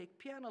used to take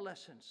piano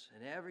lessons,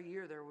 and every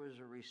year there was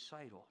a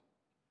recital.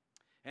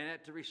 And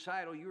at the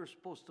recital, you were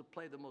supposed to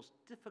play the most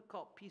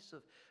difficult piece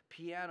of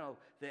piano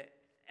that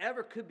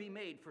ever could be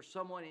made for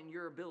someone in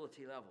your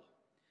ability level.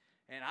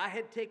 And I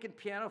had taken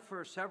piano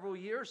for several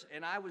years,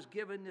 and I was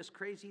given this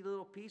crazy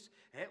little piece.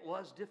 It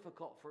was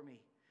difficult for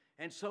me.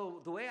 And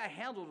so the way I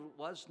handled it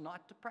was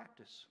not to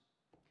practice.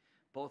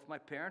 Both my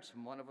parents,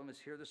 and one of them is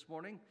here this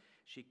morning,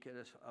 she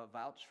could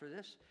vouch for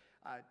this,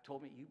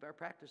 told me, you better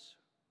practice.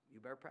 You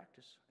better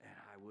practice. And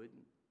I wouldn't.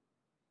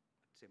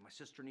 I'd say, my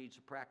sister needs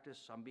to practice.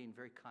 I'm being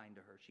very kind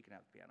to her. She can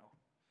have the piano.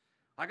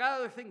 I got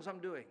other things I'm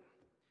doing.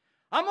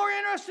 I'm more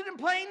interested in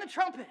playing the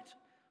trumpet.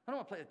 I don't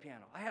want to play the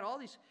piano. I had all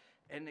these,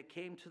 and it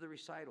came to the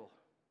recital.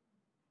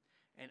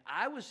 And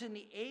I was in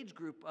the age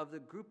group of the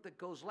group that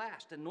goes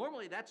last. And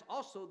normally that's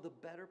also the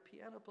better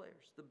piano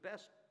players. The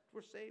best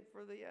were saved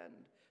for the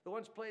end. The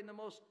ones playing the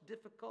most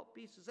difficult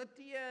pieces. At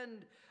the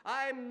end,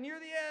 I'm near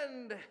the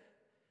end.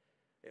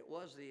 It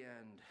was the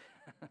end.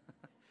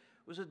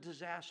 It was a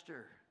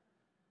disaster.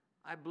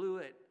 I blew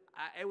it.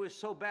 It was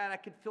so bad I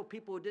could feel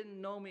people who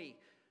didn't know me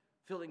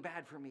feeling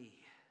bad for me.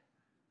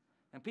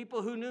 And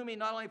people who knew me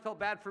not only felt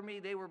bad for me,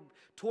 they were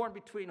torn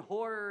between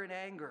horror and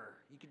anger.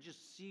 You could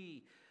just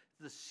see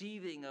the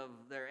seething of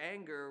their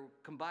anger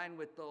combined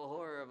with the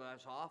horror of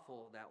how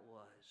awful that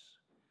was.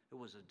 It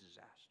was a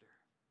disaster.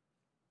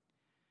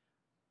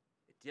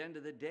 At the end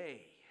of the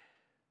day,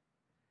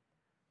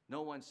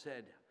 no one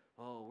said,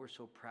 oh, we're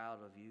so proud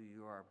of you.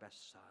 You're our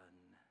best son.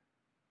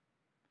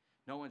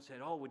 No one said,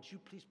 oh, would you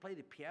please play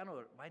the piano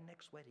at my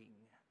next wedding?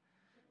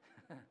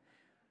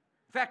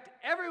 In fact,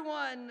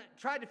 everyone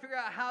tried to figure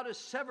out how to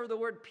sever the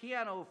word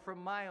piano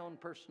from my own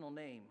personal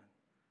name,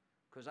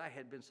 because I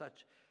had been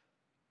such.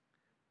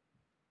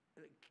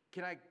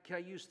 Can I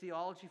use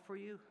theology for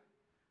you?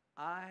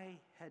 I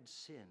had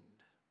sinned.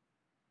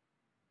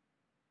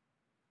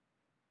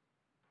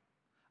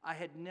 I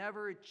had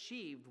never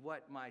achieved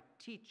what my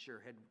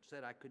teacher had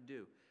said I could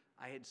do.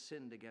 I had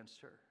sinned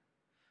against her.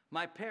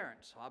 My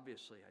parents,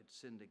 obviously, I'd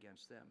sinned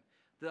against them.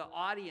 The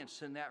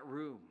audience in that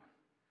room,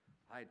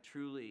 I had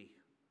truly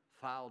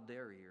fouled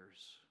their ears.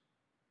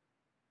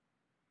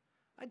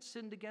 I'd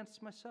sinned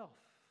against myself.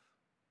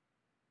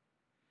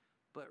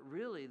 But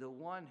really, the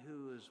one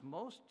who is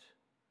most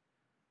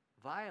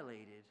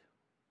violated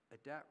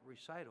at that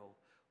recital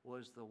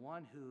was the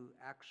one who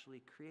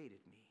actually created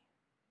me.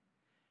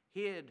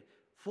 He had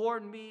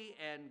formed me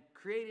and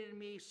created in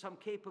me some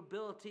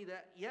capability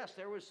that, yes,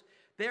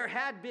 there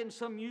had been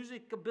some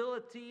music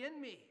ability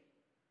in me.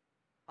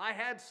 I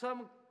had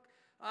some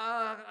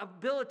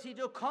ability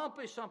to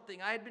accomplish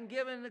something. I had been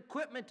given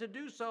equipment to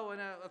do so and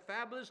a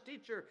fabulous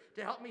teacher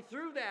to help me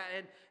through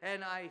that,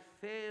 and I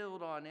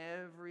failed on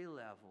every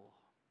level.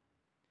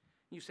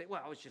 You say,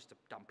 well, it was just a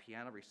dumb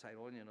piano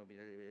recital. And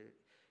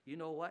you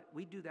know what?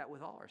 We do that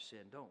with all our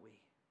sin, don't we?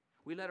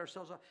 We let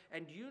ourselves off.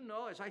 And you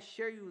know, as I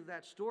share you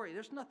that story,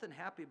 there's nothing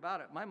happy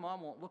about it. My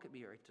mom won't look at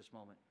me right this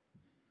moment.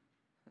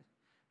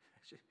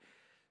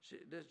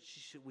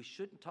 We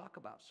shouldn't talk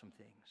about some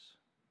things.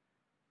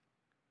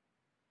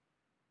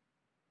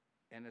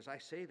 And as I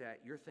say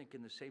that, you're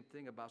thinking the same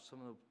thing about some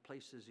of the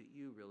places that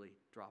you really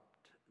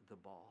dropped the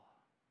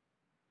ball.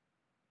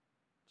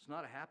 It's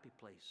not a happy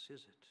place,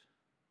 is it?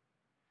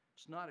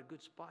 It's not a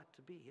good spot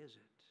to be, is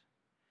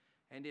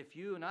it? And if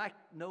you and I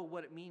know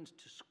what it means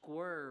to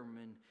squirm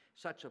in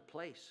such a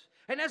place.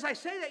 And as I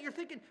say that, you're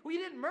thinking, well, you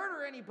didn't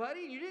murder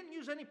anybody, and you didn't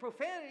use any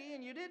profanity,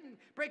 and you didn't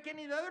break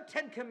any of the other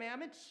 10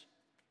 commandments.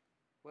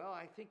 Well,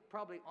 I think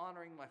probably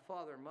honoring my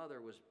father and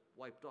mother was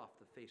wiped off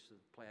the face of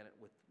the planet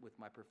with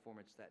my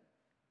performance that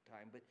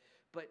time.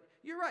 But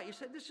you're right. You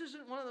said this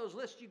isn't one of those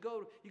lists you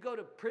go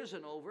to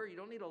prison over. You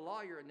don't need a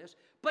lawyer in this.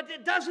 But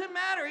it doesn't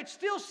matter. It's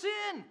still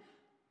sin.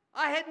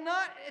 I had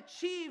not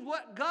achieved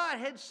what God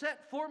had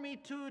set for me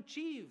to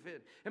achieve.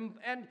 And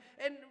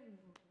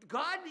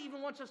God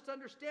even wants us to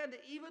understand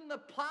that even the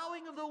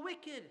plowing of the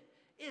wicked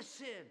is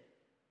sin.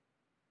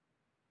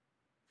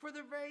 For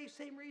the very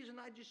same reason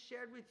I just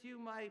shared with you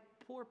my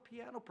poor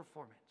piano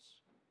performance.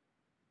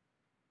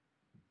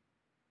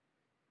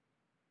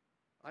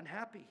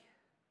 Unhappy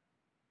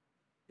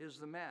is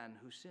the man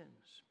who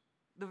sins.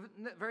 the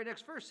very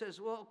next verse says,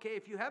 well, okay,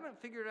 if you haven't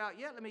figured it out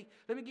yet, let me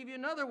give you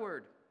another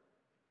word.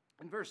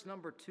 In verse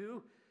number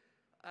 2,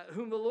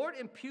 whom the Lord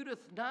imputeth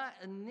not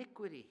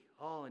iniquity.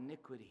 Oh,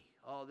 iniquity.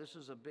 Oh, this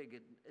is a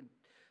big,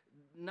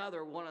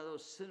 another one of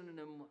those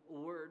synonym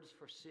words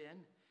for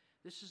sin.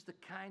 This is the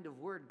kind of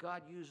word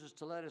God uses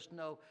to let us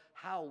know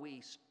how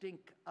we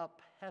stink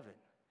up heaven.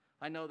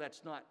 I know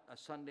that's not a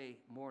Sunday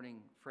morning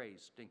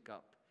phrase, stink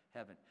up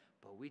heaven,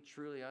 but we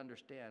truly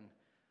understand.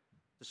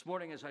 This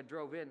morning as I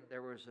drove in,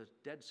 there was a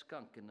dead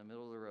skunk in the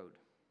middle of the road.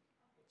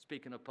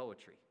 Speaking of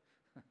poetry.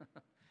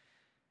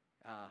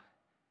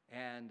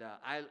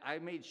 I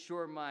made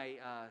sure my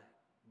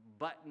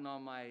button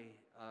on my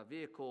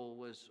vehicle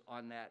was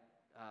on that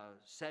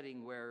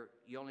setting where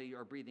you only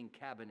are breathing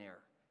cabin air.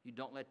 You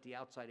don't let the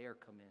outside air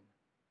come in.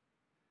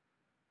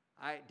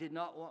 I did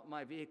not want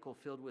my vehicle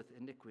filled with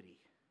iniquity.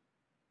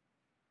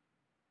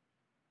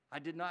 I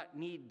did not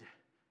need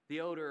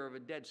the odor of a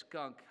dead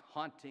skunk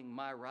haunting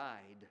my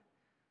ride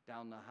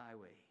down the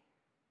highway.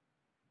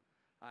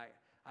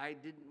 I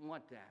didn't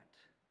want that.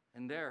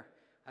 And there,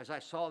 as I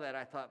saw that,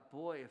 I thought,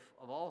 boy, if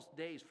of all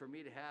days for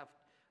me to have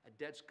a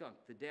dead skunk,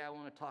 the day I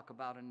want to talk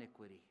about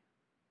iniquity.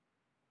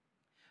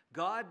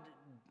 God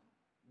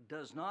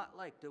does not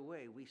like the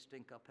way we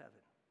stink up heaven.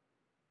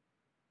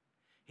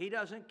 He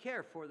doesn't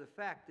care for the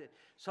fact that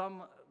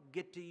some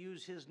get to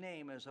use his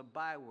name as a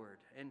byword.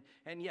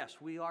 And yes,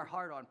 we are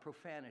hard on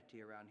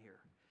profanity around here.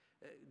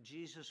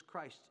 Jesus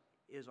Christ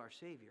is our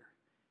Savior.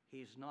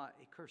 He's not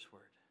a curse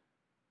word.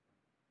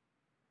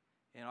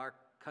 In our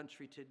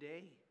country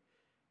today,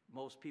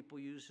 most people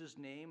use his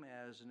name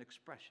as an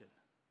expression.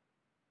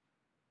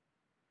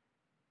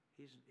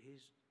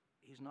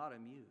 He's not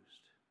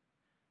amused.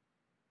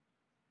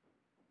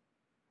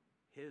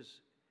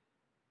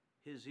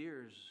 His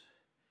ears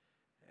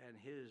and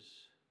his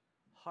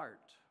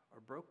heart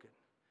are broken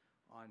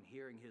on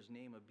hearing his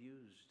name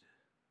abused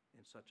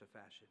in such a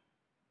fashion.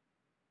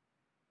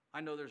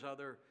 I know there's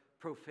other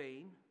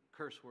profane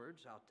curse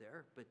words out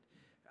there, but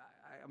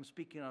I'm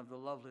speaking of the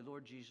lovely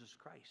Lord Jesus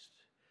Christ,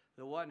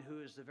 the one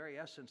who is the very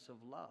essence of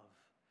love,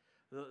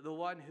 the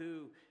one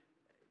who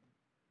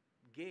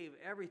gave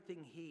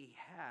everything he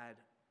had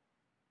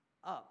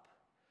up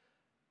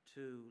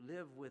to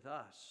live with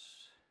us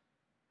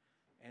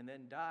and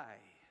then die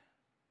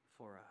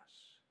for us.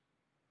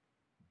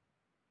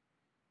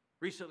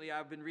 Recently,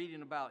 I've been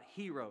reading about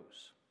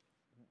heroes,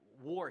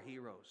 war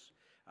heroes.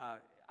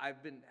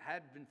 Had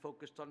been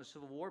focused on the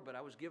Civil War, but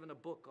I was given a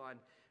book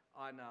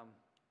on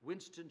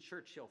Winston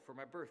Churchill for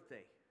my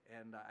birthday,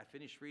 and I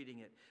finished reading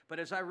it. But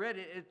as I read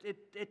it,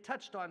 it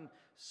touched on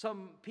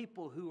some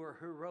people who were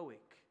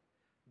heroic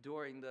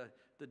during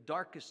the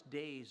darkest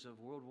days of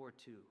World War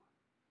II,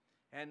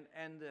 and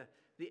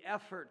the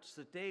efforts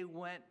that they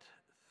went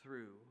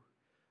through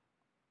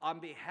on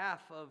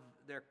behalf of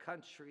their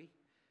country,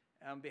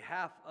 on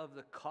behalf of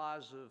the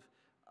cause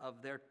of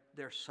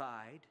their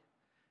side,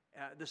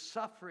 the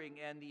suffering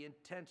and the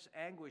intense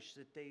anguish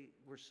that they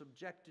were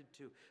subjected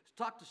to.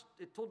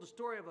 It told the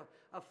story of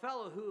a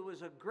fellow who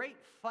was a great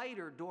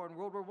fighter during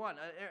World War I,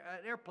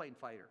 an airplane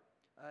fighter,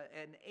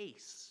 an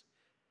ace.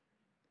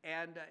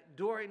 And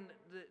during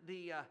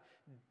the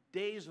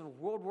days of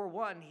World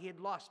War I, he had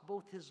lost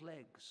both his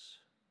legs.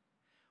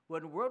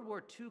 When World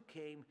War II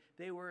came,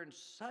 they were in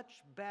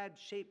such bad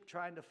shape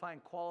trying to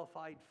find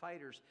qualified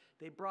fighters,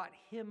 they brought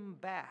him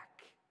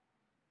back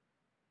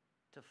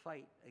to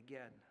fight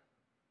again.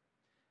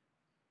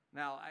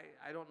 Now,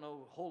 I don't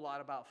know a whole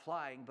lot about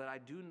flying, but I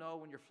do know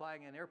when you're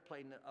flying an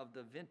airplane of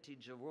the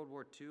vintage of World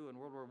War II and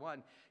World War I,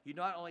 you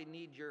not only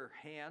need your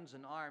hands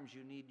and arms,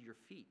 you need your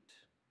feet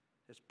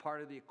as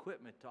part of the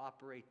equipment to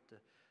operate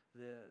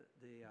the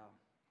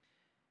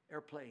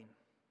airplane.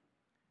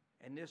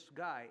 And this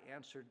guy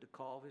answered the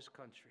call of his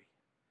country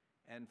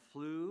and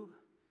flew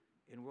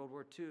in World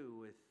War II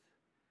with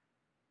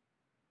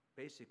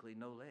basically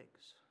no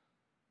legs.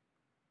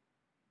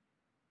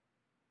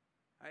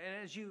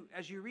 And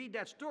as you read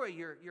that story,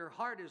 your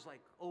heart is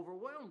like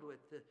overwhelmed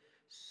with the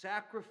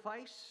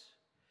sacrifice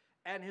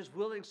and his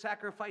willing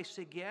sacrifice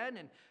again.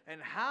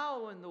 And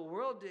how in the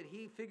world did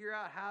he figure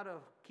out how to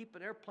keep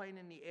an airplane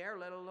in the air,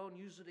 let alone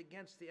use it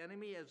against the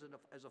enemy as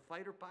a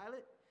fighter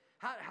pilot?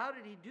 How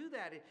did he do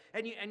that?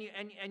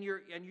 And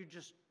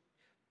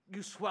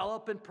you swell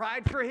up in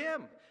pride for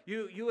him.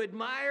 You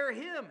admire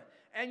him,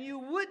 and you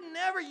would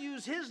never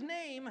use his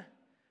name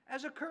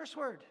as a curse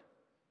word.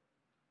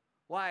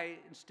 Why,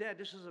 instead,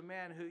 this is a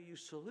man who you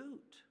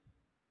salute.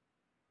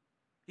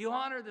 You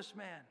honor this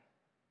man.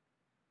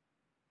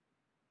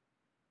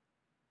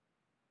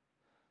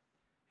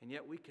 And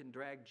yet we can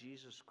drag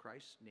Jesus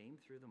Christ's name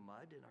through the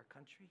mud in our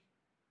country.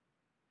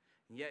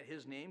 And yet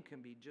his name can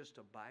be just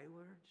a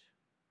byword.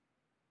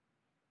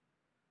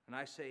 And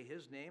I say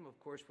his name, of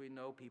course we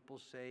know people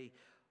say,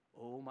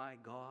 oh my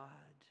God,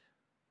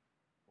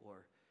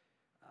 or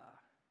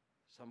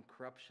some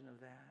corruption of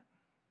that.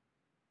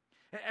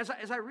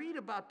 As I read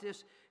about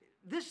this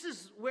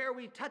is where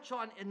we touch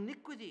on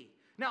iniquity.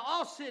 Now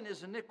all sin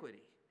is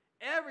iniquity.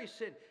 Every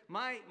sin.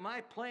 My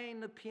playing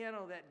the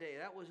piano that day,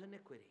 that was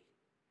iniquity.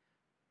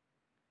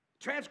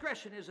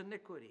 Transgression is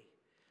iniquity.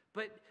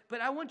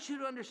 But I want you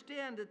to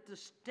understand that the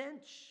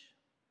stench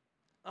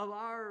of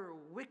our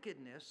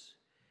wickedness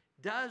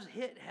does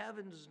hit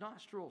heaven's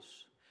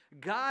nostrils.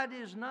 God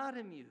is not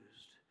amused.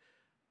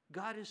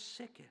 God is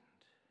sickened.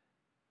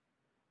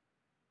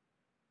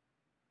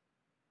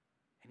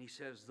 And he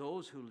says,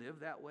 those who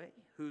live that way,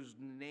 who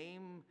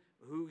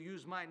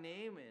use my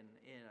name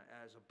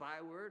as a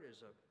byword,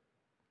 as a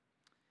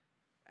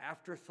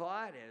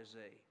afterthought, as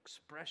a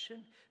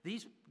expression,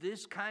 these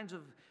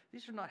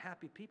are not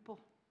happy people.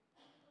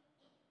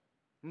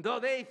 And though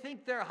they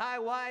think they're high,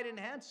 wide, and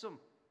handsome,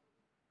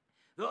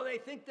 though they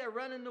think they're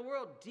running the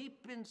world,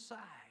 deep inside,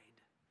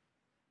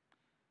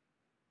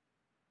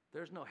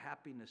 there's no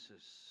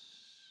happinesses.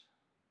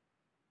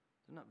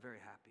 They're not very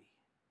happy.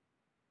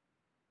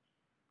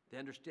 They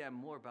understand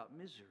more about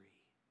misery.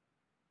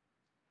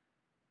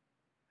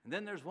 And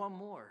then there's one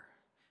more.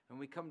 And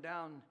we come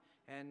down,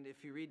 and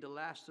if you read the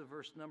last of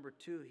verse number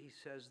 2, he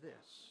says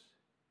this.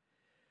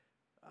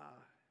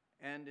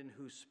 And in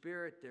whose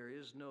spirit there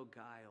is no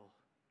guile,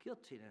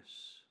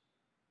 guiltiness.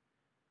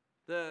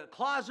 The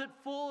closet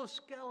full of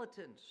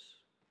skeletons.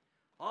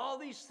 All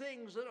these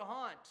things that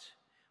haunt,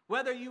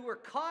 whether you were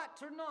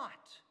caught or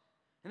not.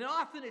 And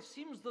often it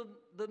seems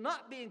the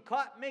not being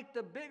caught make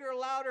the bigger,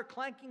 louder,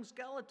 clanking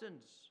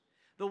skeletons.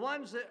 The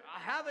ones that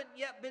haven't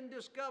yet been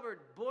discovered,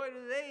 boy,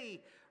 do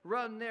they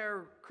run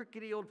their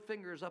crickety old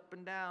fingers up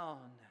and down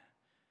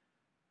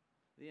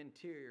the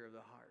interior of the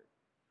heart.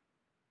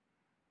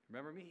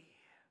 Remember me?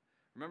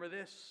 Remember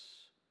this?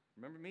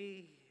 Remember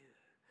me?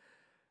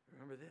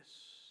 Remember this?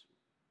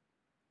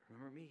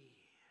 Remember me?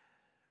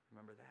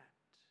 Remember that?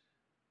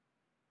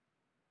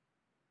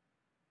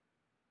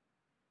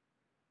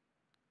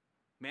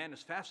 Man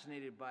is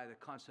fascinated by the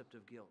concept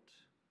of guilt.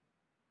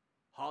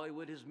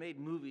 Hollywood has made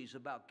movies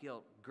about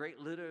guilt. Great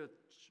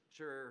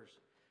literature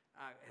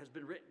has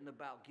been written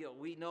about guilt.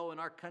 We know in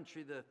our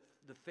country the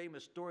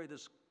famous story, the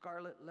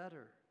Scarlet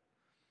Letter.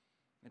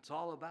 It's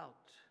all about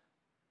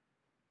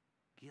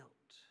guilt.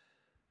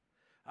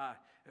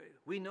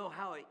 We know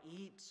how it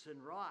eats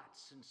and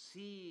rots and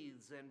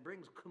seethes and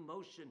brings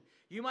commotion.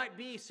 You might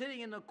be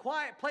sitting in a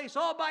quiet place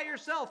all by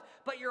yourself,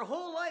 but your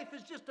whole life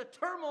is just a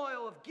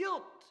turmoil of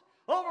guilt,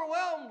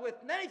 overwhelmed with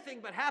anything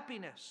but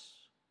happiness.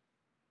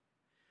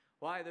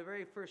 Why, the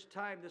very first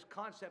time this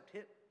concept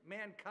hit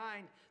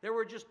mankind, there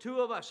were just two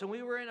of us, and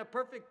we were in a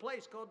perfect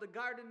place called the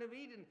Garden of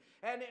Eden,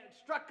 and it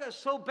struck us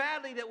so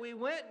badly that we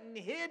went and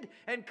hid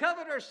and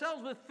covered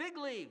ourselves with fig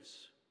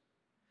leaves.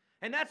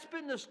 And that's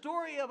been the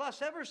story of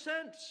us ever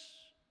since.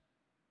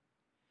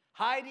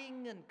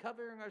 Hiding and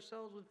covering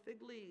ourselves with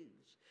fig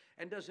leaves.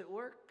 And does it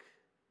work?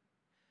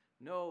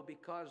 No,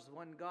 because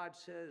when God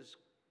says,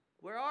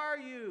 "Where are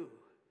you?"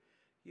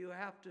 you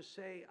have to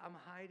say, "I'm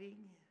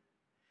hiding."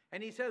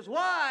 And he says,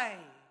 "Why?"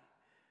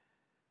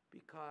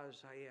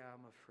 "Because I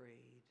am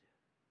afraid."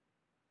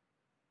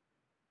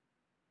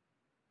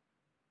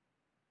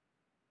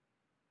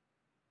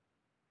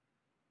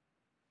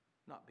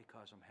 Not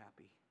because I'm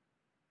happy.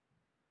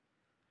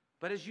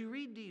 But as you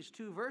read these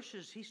two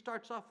verses, he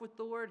starts off with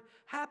the word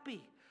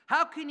happy.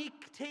 How can he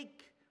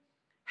take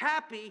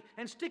happy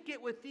and stick it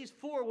with these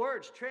four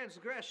words,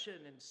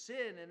 transgression and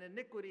sin and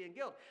iniquity and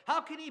guilt?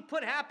 How can he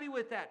put happy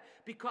with that?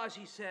 Because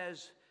he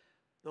says,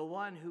 the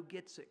one who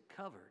gets it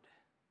covered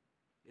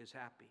is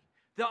happy.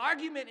 The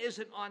argument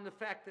isn't on the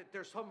fact that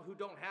there's some who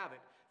don't have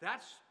it.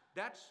 That's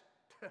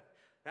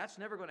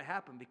never going to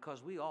happen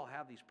because we all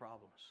have these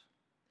problems.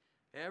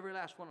 Every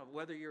last one of them,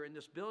 whether you're in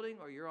this building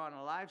or you're on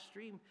a live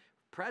stream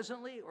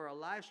presently or a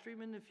live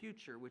stream in the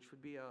future, which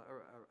would be, a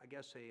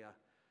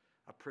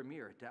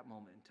premiere at that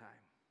moment in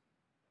time.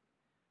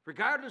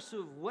 Regardless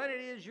of when it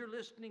is you're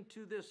listening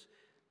to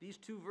these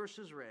two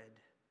verses read,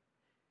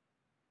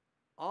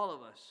 all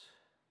of us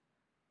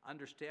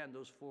understand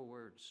those four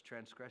words,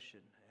 transgression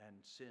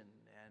and sin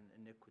and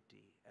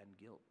iniquity and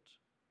guilt.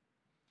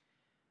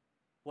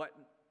 What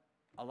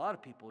a lot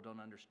of people don't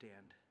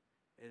understand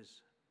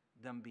is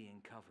them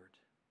being covered.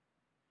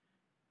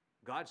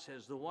 God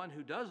says the one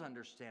who does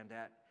understand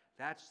that,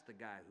 that's the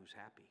guy who's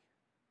happy.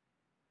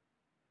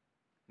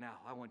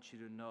 Now, I want you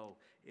to know,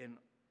 in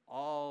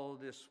all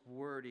this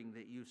wording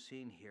that you've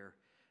seen here,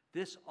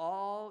 this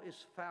all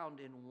is found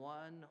in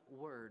one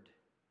word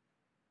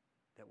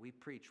that we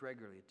preach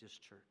regularly at this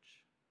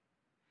church.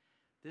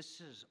 This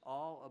is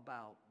all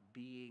about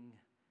being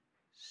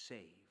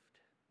saved.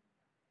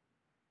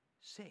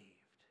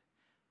 Saved.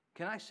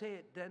 Can I say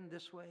it then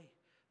this way?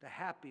 The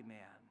happy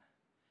man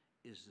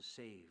is the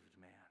saved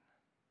man.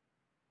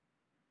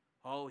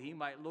 Oh, he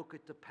might look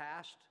at the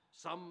past,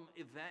 some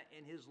event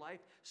in his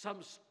life,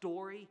 some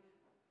story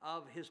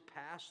of his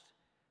past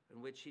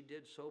in which he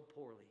did so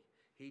poorly.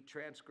 He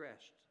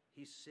transgressed.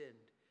 He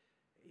sinned.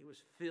 He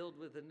was filled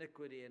with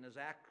iniquity, and his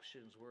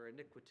actions were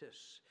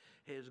iniquitous.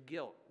 His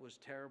guilt was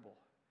terrible.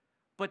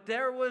 But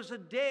there was a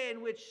day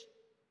in which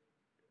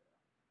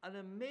an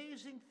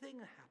amazing thing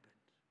happened.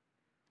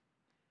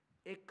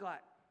 It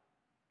got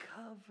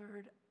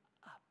covered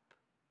up.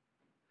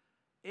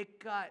 It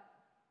got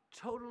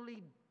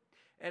totally,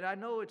 And I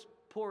know it's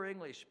poor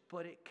English,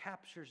 but it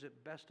captures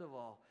it best of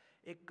all.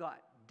 It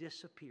got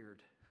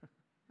disappeared.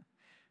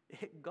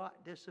 It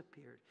got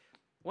disappeared.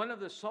 One of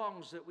the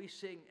songs that we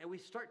sing, and we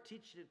start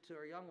teaching it to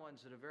our young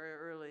ones at a very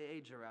early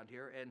age around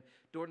here, and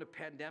during the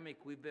pandemic,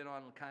 we've been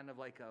on kind of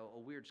like a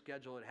weird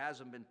schedule. It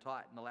hasn't been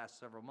taught in the last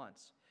several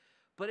months.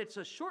 But it's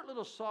a short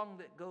little song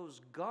that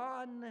goes,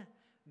 gone,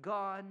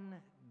 gone,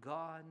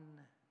 gone,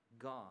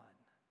 gone.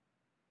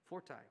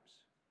 4 times.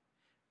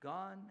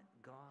 Gone,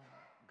 gone,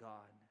 gone,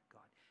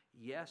 gone.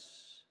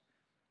 Yes,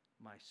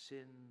 my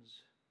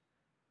sins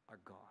are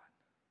gone.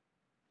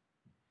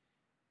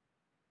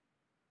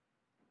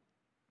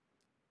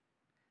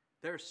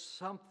 There's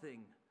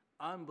something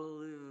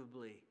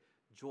unbelievably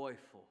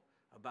joyful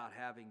about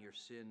having your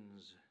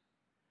sins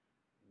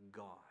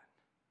gone.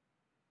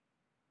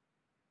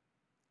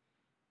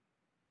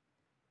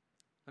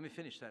 Let me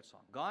finish that song.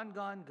 Gone,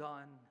 gone,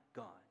 gone,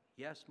 gone.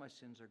 Yes, my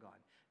sins are gone.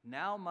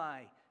 Now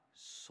my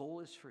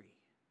soul is free,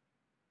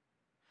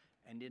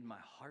 and in my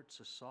heart's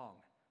a song.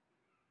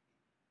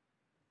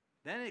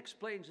 Then it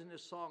explains in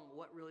this song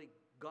what really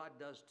God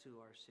does to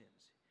our sins.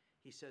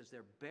 He says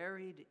they're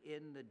buried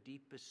in the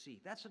deepest sea.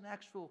 That's an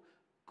actual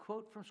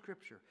quote from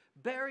Scripture.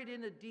 Buried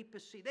in the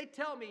deepest sea. They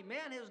tell me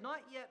man has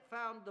not yet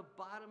found the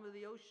bottom of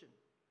the ocean.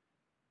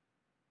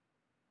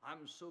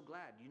 I'm so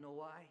glad. You know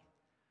why?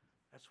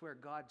 That's where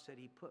God said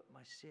he put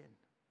my sin.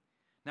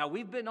 Now,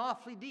 we've been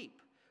awfully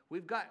deep.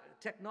 We've got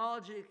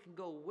technology that can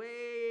go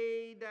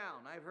way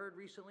down. I've heard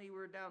recently we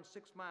were down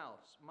 6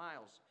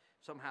 miles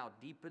somehow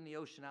deep in the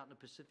ocean out in the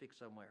Pacific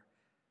somewhere.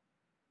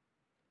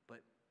 But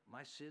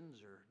my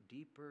sins are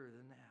deeper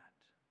than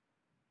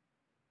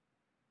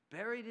that.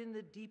 Buried in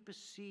the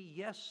deepest sea,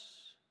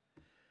 yes,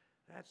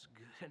 that's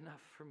good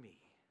enough for me.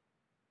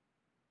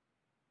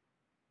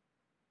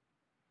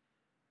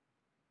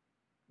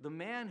 The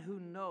man who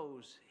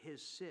knows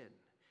his sin,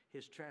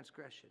 his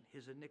transgression,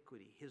 his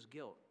iniquity, his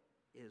guilt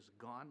is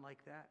gone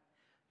like that,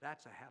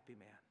 that's a happy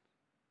man.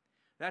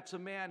 That's a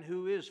man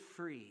who is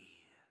free.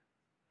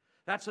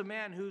 That's a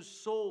man whose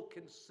soul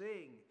can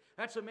sing.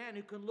 That's a man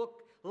who can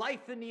look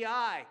life in the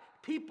eye,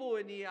 people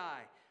in the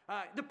eye,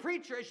 the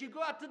preacher as you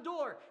go out the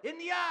door, in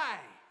the eye.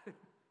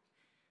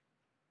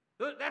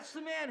 That's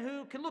the man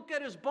who can look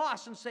at his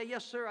boss and say,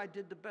 yes, sir, I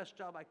did the best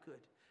job I could.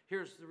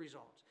 Here's the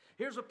results.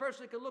 Here's a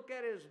person that can look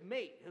at his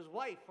mate, his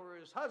wife, or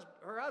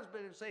her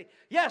husband and say,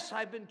 yes,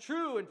 I've been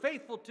true and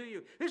faithful to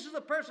you. This is a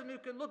person who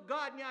can look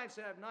God in the eye and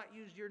say, I've not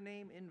used your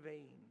name in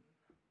vain.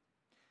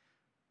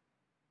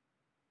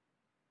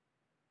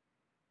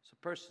 It's a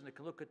person that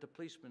can look at the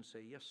policeman and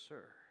say, yes,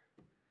 sir.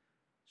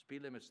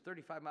 Speed limit's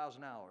 35 miles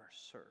an hour,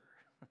 sir.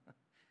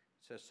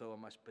 It says so on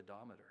my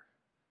speedometer.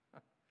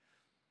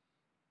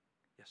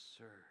 Yes,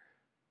 sir.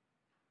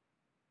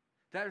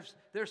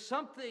 There's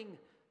something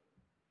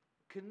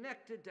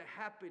connected to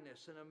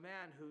happiness in a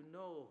man who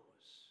knows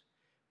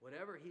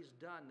whatever he's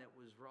done that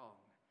was wrong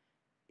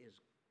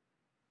is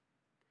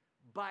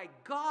by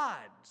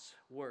God's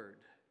word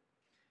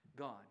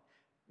gone.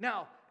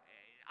 Now,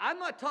 I'm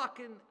not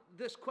talking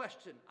this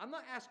question. I'm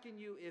not asking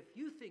you if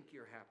you think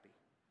you're happy.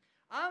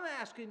 I'm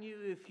asking you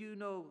if you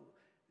know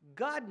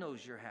God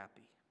knows you're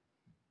happy.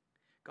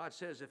 God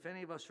says if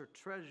any of us are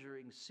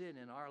treasuring sin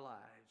in our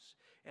lives,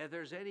 if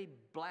there's any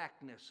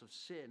blackness of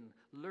sin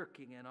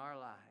lurking in our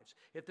lives,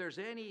 if there's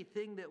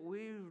anything that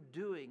we're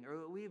doing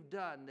or we've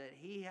done that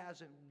he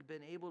hasn't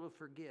been able to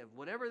forgive,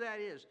 whatever that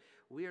is,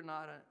 we're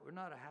not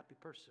a happy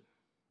person.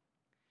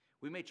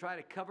 We may try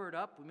to cover it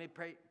up. We may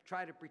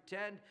try to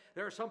pretend.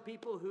 There are some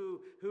people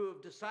who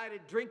have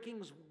decided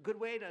drinking's a good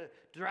way to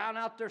drown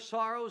out their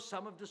sorrows.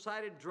 Some have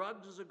decided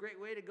drugs is a great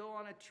way to go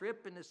on a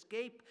trip and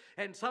escape.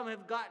 And some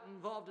have gotten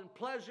involved in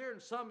pleasure,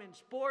 and some in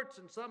sports,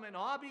 and some in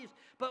hobbies.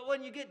 But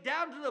when you get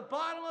down to the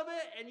bottom of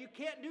it and you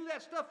can't do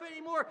that stuff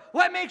anymore,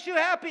 what makes you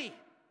happy?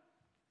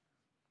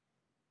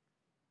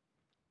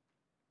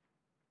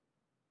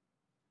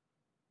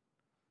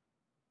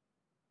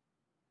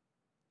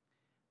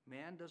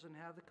 Man doesn't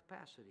have the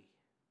capacity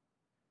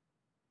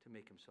to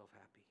make himself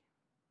happy.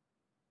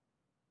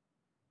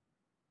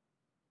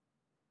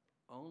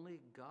 Only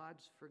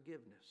God's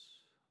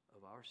forgiveness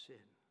of our sin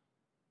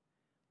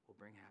will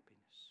bring happiness.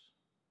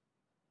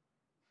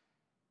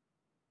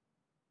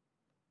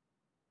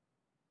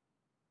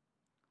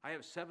 I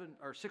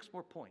have 6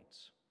 more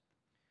points.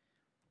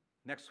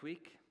 Next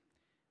week,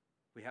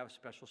 we have a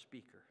special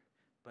speaker.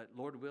 But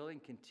Lord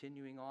willing,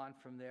 continuing on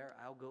from there,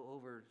 I'll go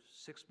over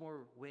 6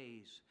 more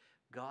ways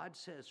God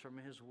says from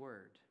his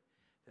word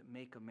that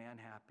make a man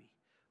happy.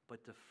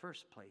 But the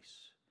first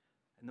place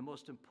and the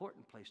most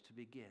important place to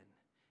begin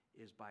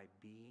is by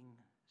being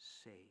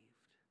saved.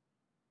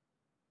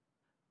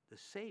 The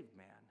saved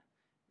man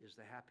is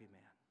the happy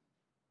man.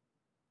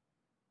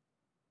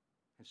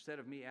 Instead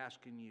of me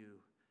asking you,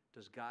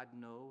 does God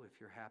know if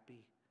you're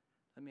happy?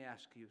 Let me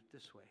ask you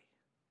this way.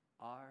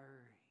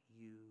 Are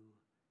you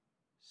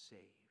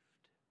saved?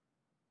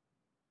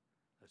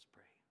 Let's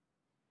pray.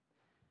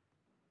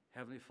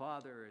 Heavenly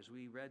Father, as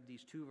we read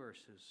these 2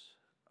 verses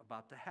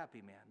about the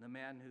happy man, the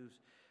man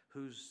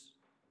whose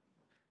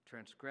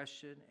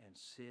transgression and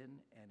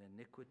sin and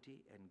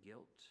iniquity and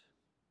guilt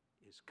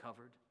is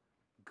covered,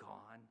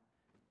 gone,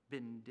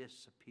 been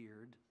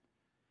disappeared.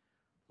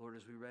 Lord,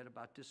 as we read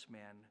about this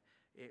man,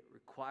 it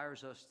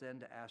requires us then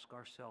to ask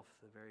ourselves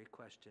the very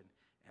question,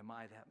 am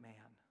I that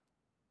man?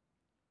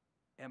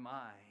 Am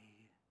I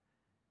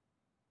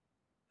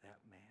that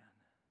man?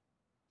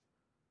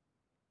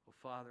 Well,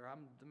 Father,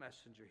 I'm the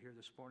messenger here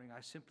this morning. I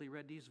simply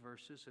read these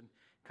verses and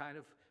kind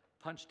of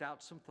punched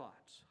out some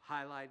thoughts,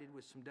 highlighted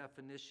with some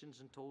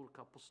definitions, and told a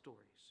couple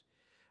stories.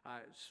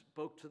 I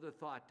spoke to the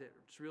thought that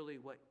it's really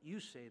what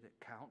you say that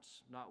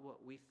counts, not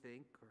what we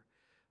think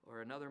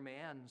or another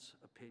man's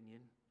opinion.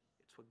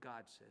 It's what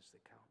God says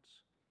that counts.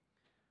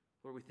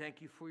 Lord, we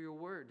thank you for your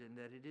word and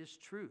that it is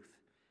truth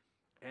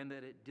and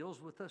that it deals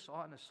with us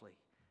honestly,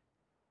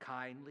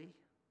 kindly,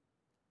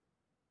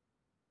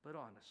 but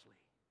honestly.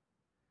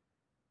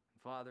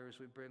 And Father, as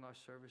we bring our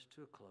service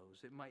to a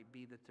close, it might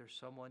be that there's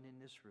someone in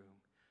this room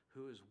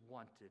who has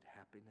wanted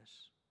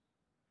happiness,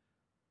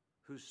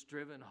 who's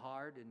striven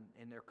hard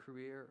in their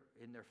career,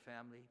 in their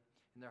family,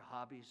 in their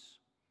hobbies.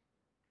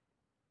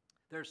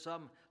 There's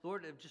some,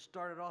 Lord, have just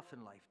started off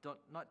in life,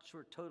 not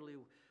sure totally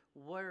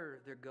where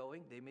they're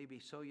going. They may be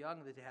so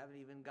young that they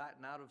haven't even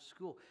gotten out of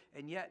school,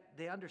 and yet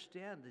they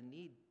understand the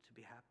need to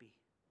be happy.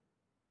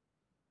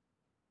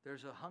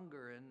 There's a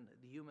hunger in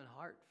the human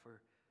heart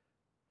for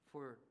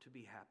to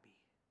be happy.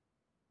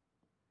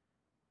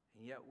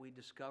 And yet we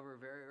discover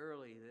very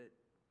early that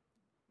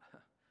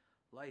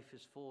life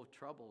is full of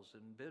troubles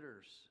and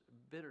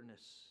bitterness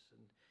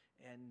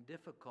and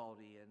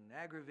difficulty and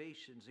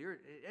aggravations,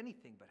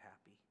 anything but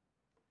happy.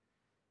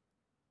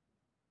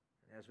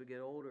 And as we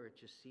get older, it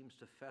just seems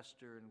to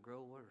fester and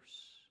grow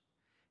worse.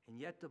 And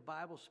yet the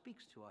Bible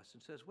speaks to us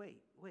and says,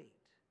 wait.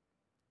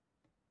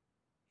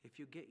 If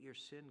you get your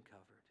sin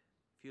covered,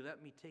 if you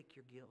let me take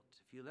your guilt,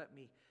 if you let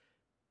me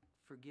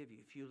forgive you,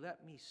 if you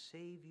let me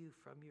save you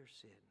from your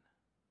sin,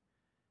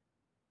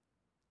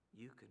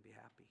 you can be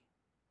happy.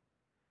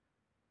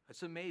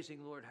 It's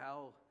amazing, Lord,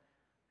 how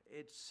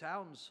it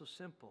sounds so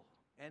simple,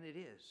 and it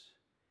is,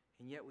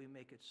 and yet we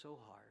make it so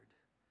hard.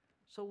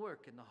 So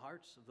work in the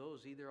hearts of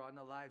those either on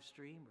the live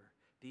stream or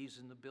these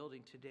in the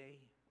building today,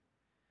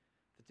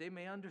 that they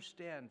may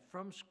understand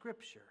from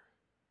Scripture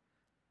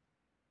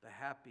the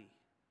happy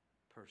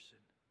person.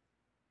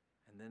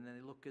 And then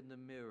they look in the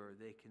mirror,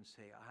 they can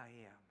say, I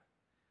am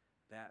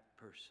that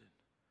person.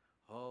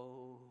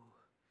 Oh,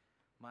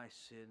 my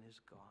sin is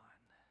gone.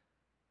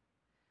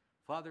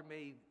 Father,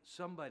 may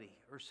somebody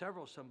or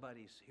several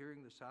somebodies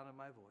hearing the sound of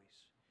my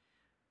voice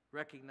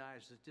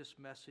recognize that this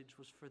message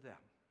was for them.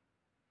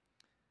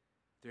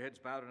 Their heads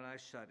bowed and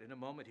eyes shut. In a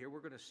moment here, we're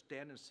going to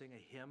stand and sing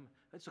a hymn.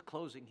 It's a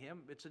closing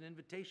hymn. It's an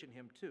invitation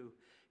hymn, too.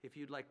 If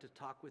you'd like to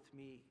talk with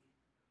me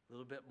a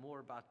little bit more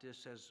about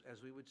this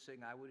as we would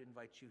sing, I would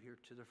invite you here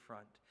to the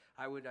front.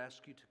 I would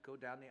ask you to go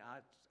down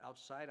the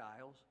outside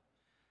aisles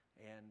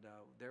and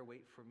there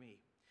wait for me.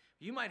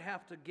 You might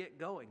have to get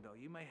going, though.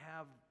 You may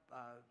have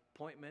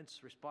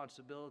appointments,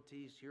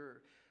 responsibilities.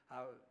 You're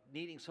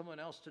needing someone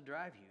else to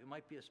drive you. It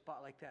might be a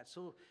spot like that.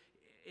 So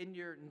in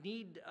your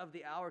need of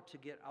the hour to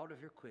get out of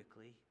here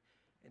quickly,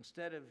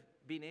 instead of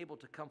being able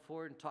to come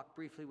forward and talk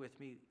briefly with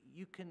me,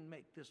 you can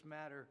make this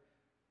matter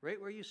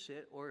right where you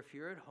sit, or if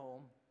you're at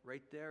home,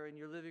 right there in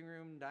your living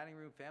room, dining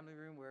room, family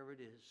room, wherever it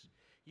is.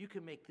 You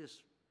can make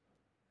this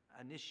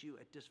an issue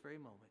at this very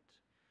moment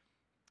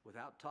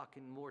without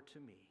talking more to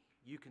me.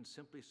 You can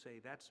simply say,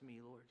 that's me,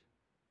 Lord.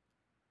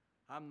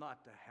 I'm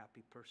not the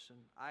happy person.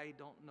 I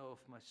don't know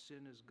if my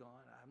sin is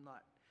gone.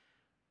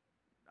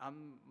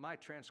 My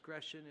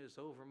transgression is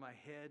over my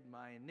head.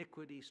 My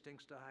iniquity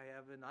stinks to high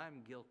heaven.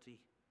 I'm guilty.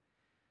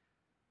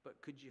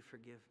 But could you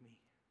forgive me?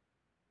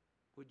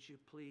 Would you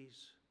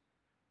please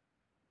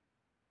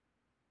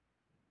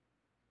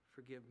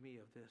forgive me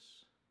of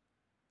this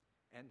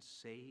and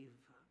save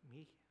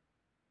me?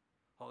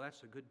 Oh,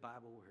 that's a good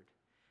Bible word.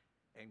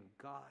 And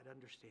God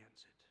understands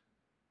it.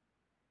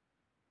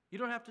 You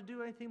don't have to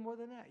do anything more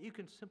than that. You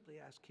can simply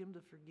ask Him to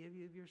forgive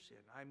you of your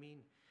sin. I mean,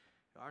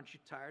 aren't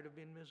you tired of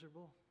being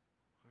miserable?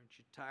 Aren't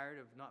you tired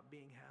of not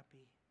being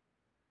happy?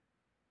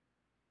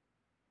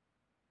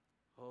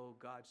 Oh,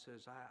 God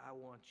says, I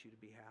want you to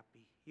be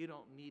happy. You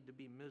don't need to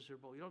be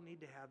miserable. You don't need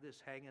to have this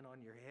hanging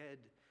on your head,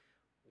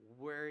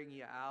 wearing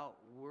you out,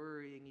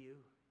 worrying you.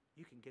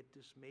 You can get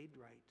this made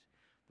right.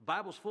 The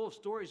Bible's full of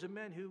stories of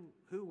men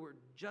who were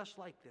just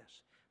like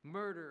this.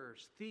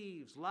 Murderers,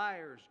 thieves,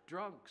 liars,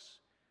 drunks,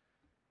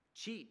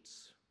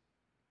 cheats,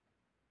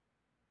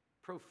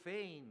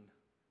 profane,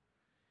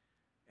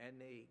 and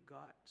they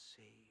got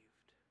saved.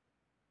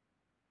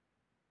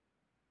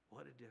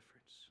 What a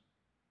difference.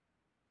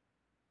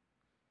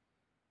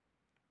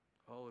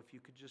 Oh, if you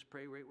could just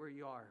pray right where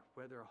you are,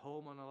 whether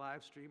home on a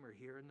live stream or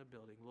here in the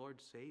building. Lord,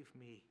 save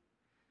me.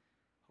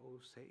 Oh,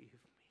 save me.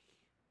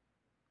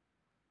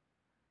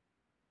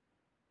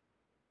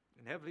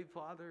 And Heavenly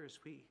Father, as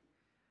we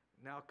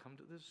now come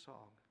to this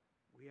song,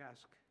 we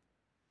ask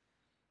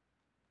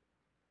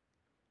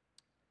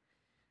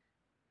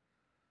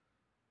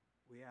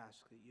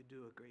that you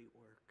do a great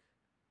work.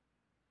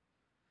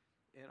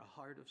 in a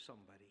heart of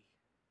somebody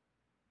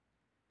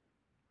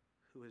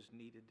who has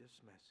needed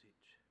this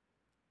message.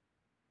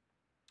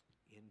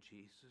 In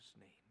Jesus'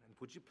 name. And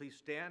would you please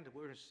stand?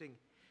 We're going to sing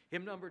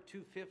hymn number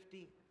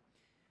 250.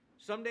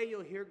 Someday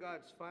you'll hear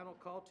God's final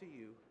call to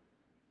you.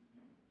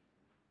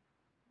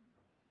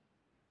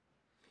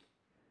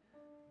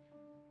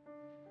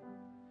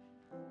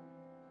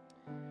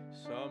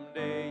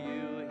 Someday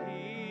you'll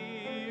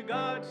hear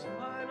God's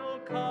final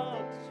call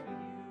to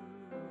you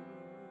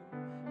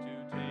to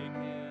take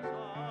his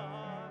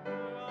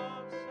offer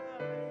of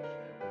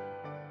salvation.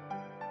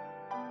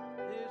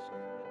 This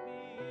could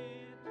be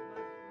it,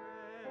 my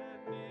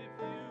friend, if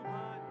you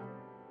but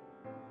knew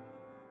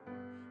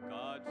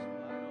God's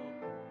final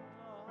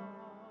call.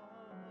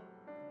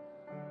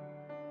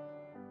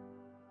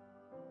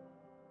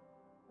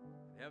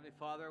 Heavenly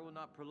Father, I will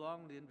not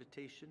prolong the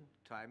invitation.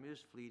 Time is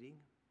fleeting.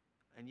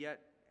 And yet,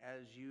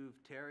 as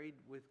you've tarried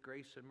with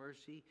grace and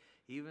mercy,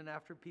 even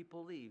after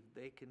people leave,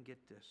 they can get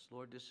this.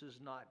 Lord, this is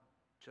not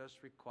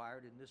just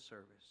required in this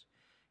service.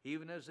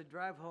 Even as they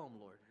drive home,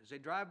 Lord, as they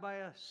drive by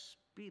a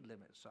speed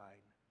limit sign,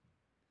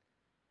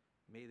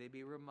 may they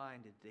be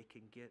reminded they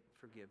can get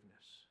forgiveness.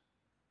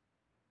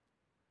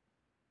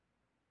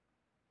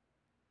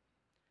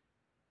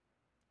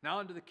 Now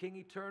unto the King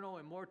eternal,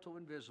 immortal,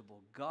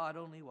 invisible, God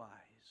only wise,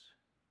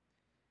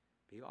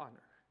 be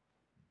honor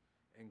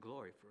and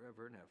glory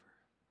forever and ever.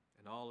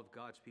 And all of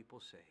God's people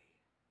say,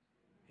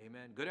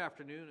 amen. Good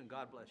afternoon, and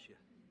God bless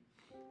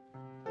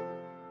you.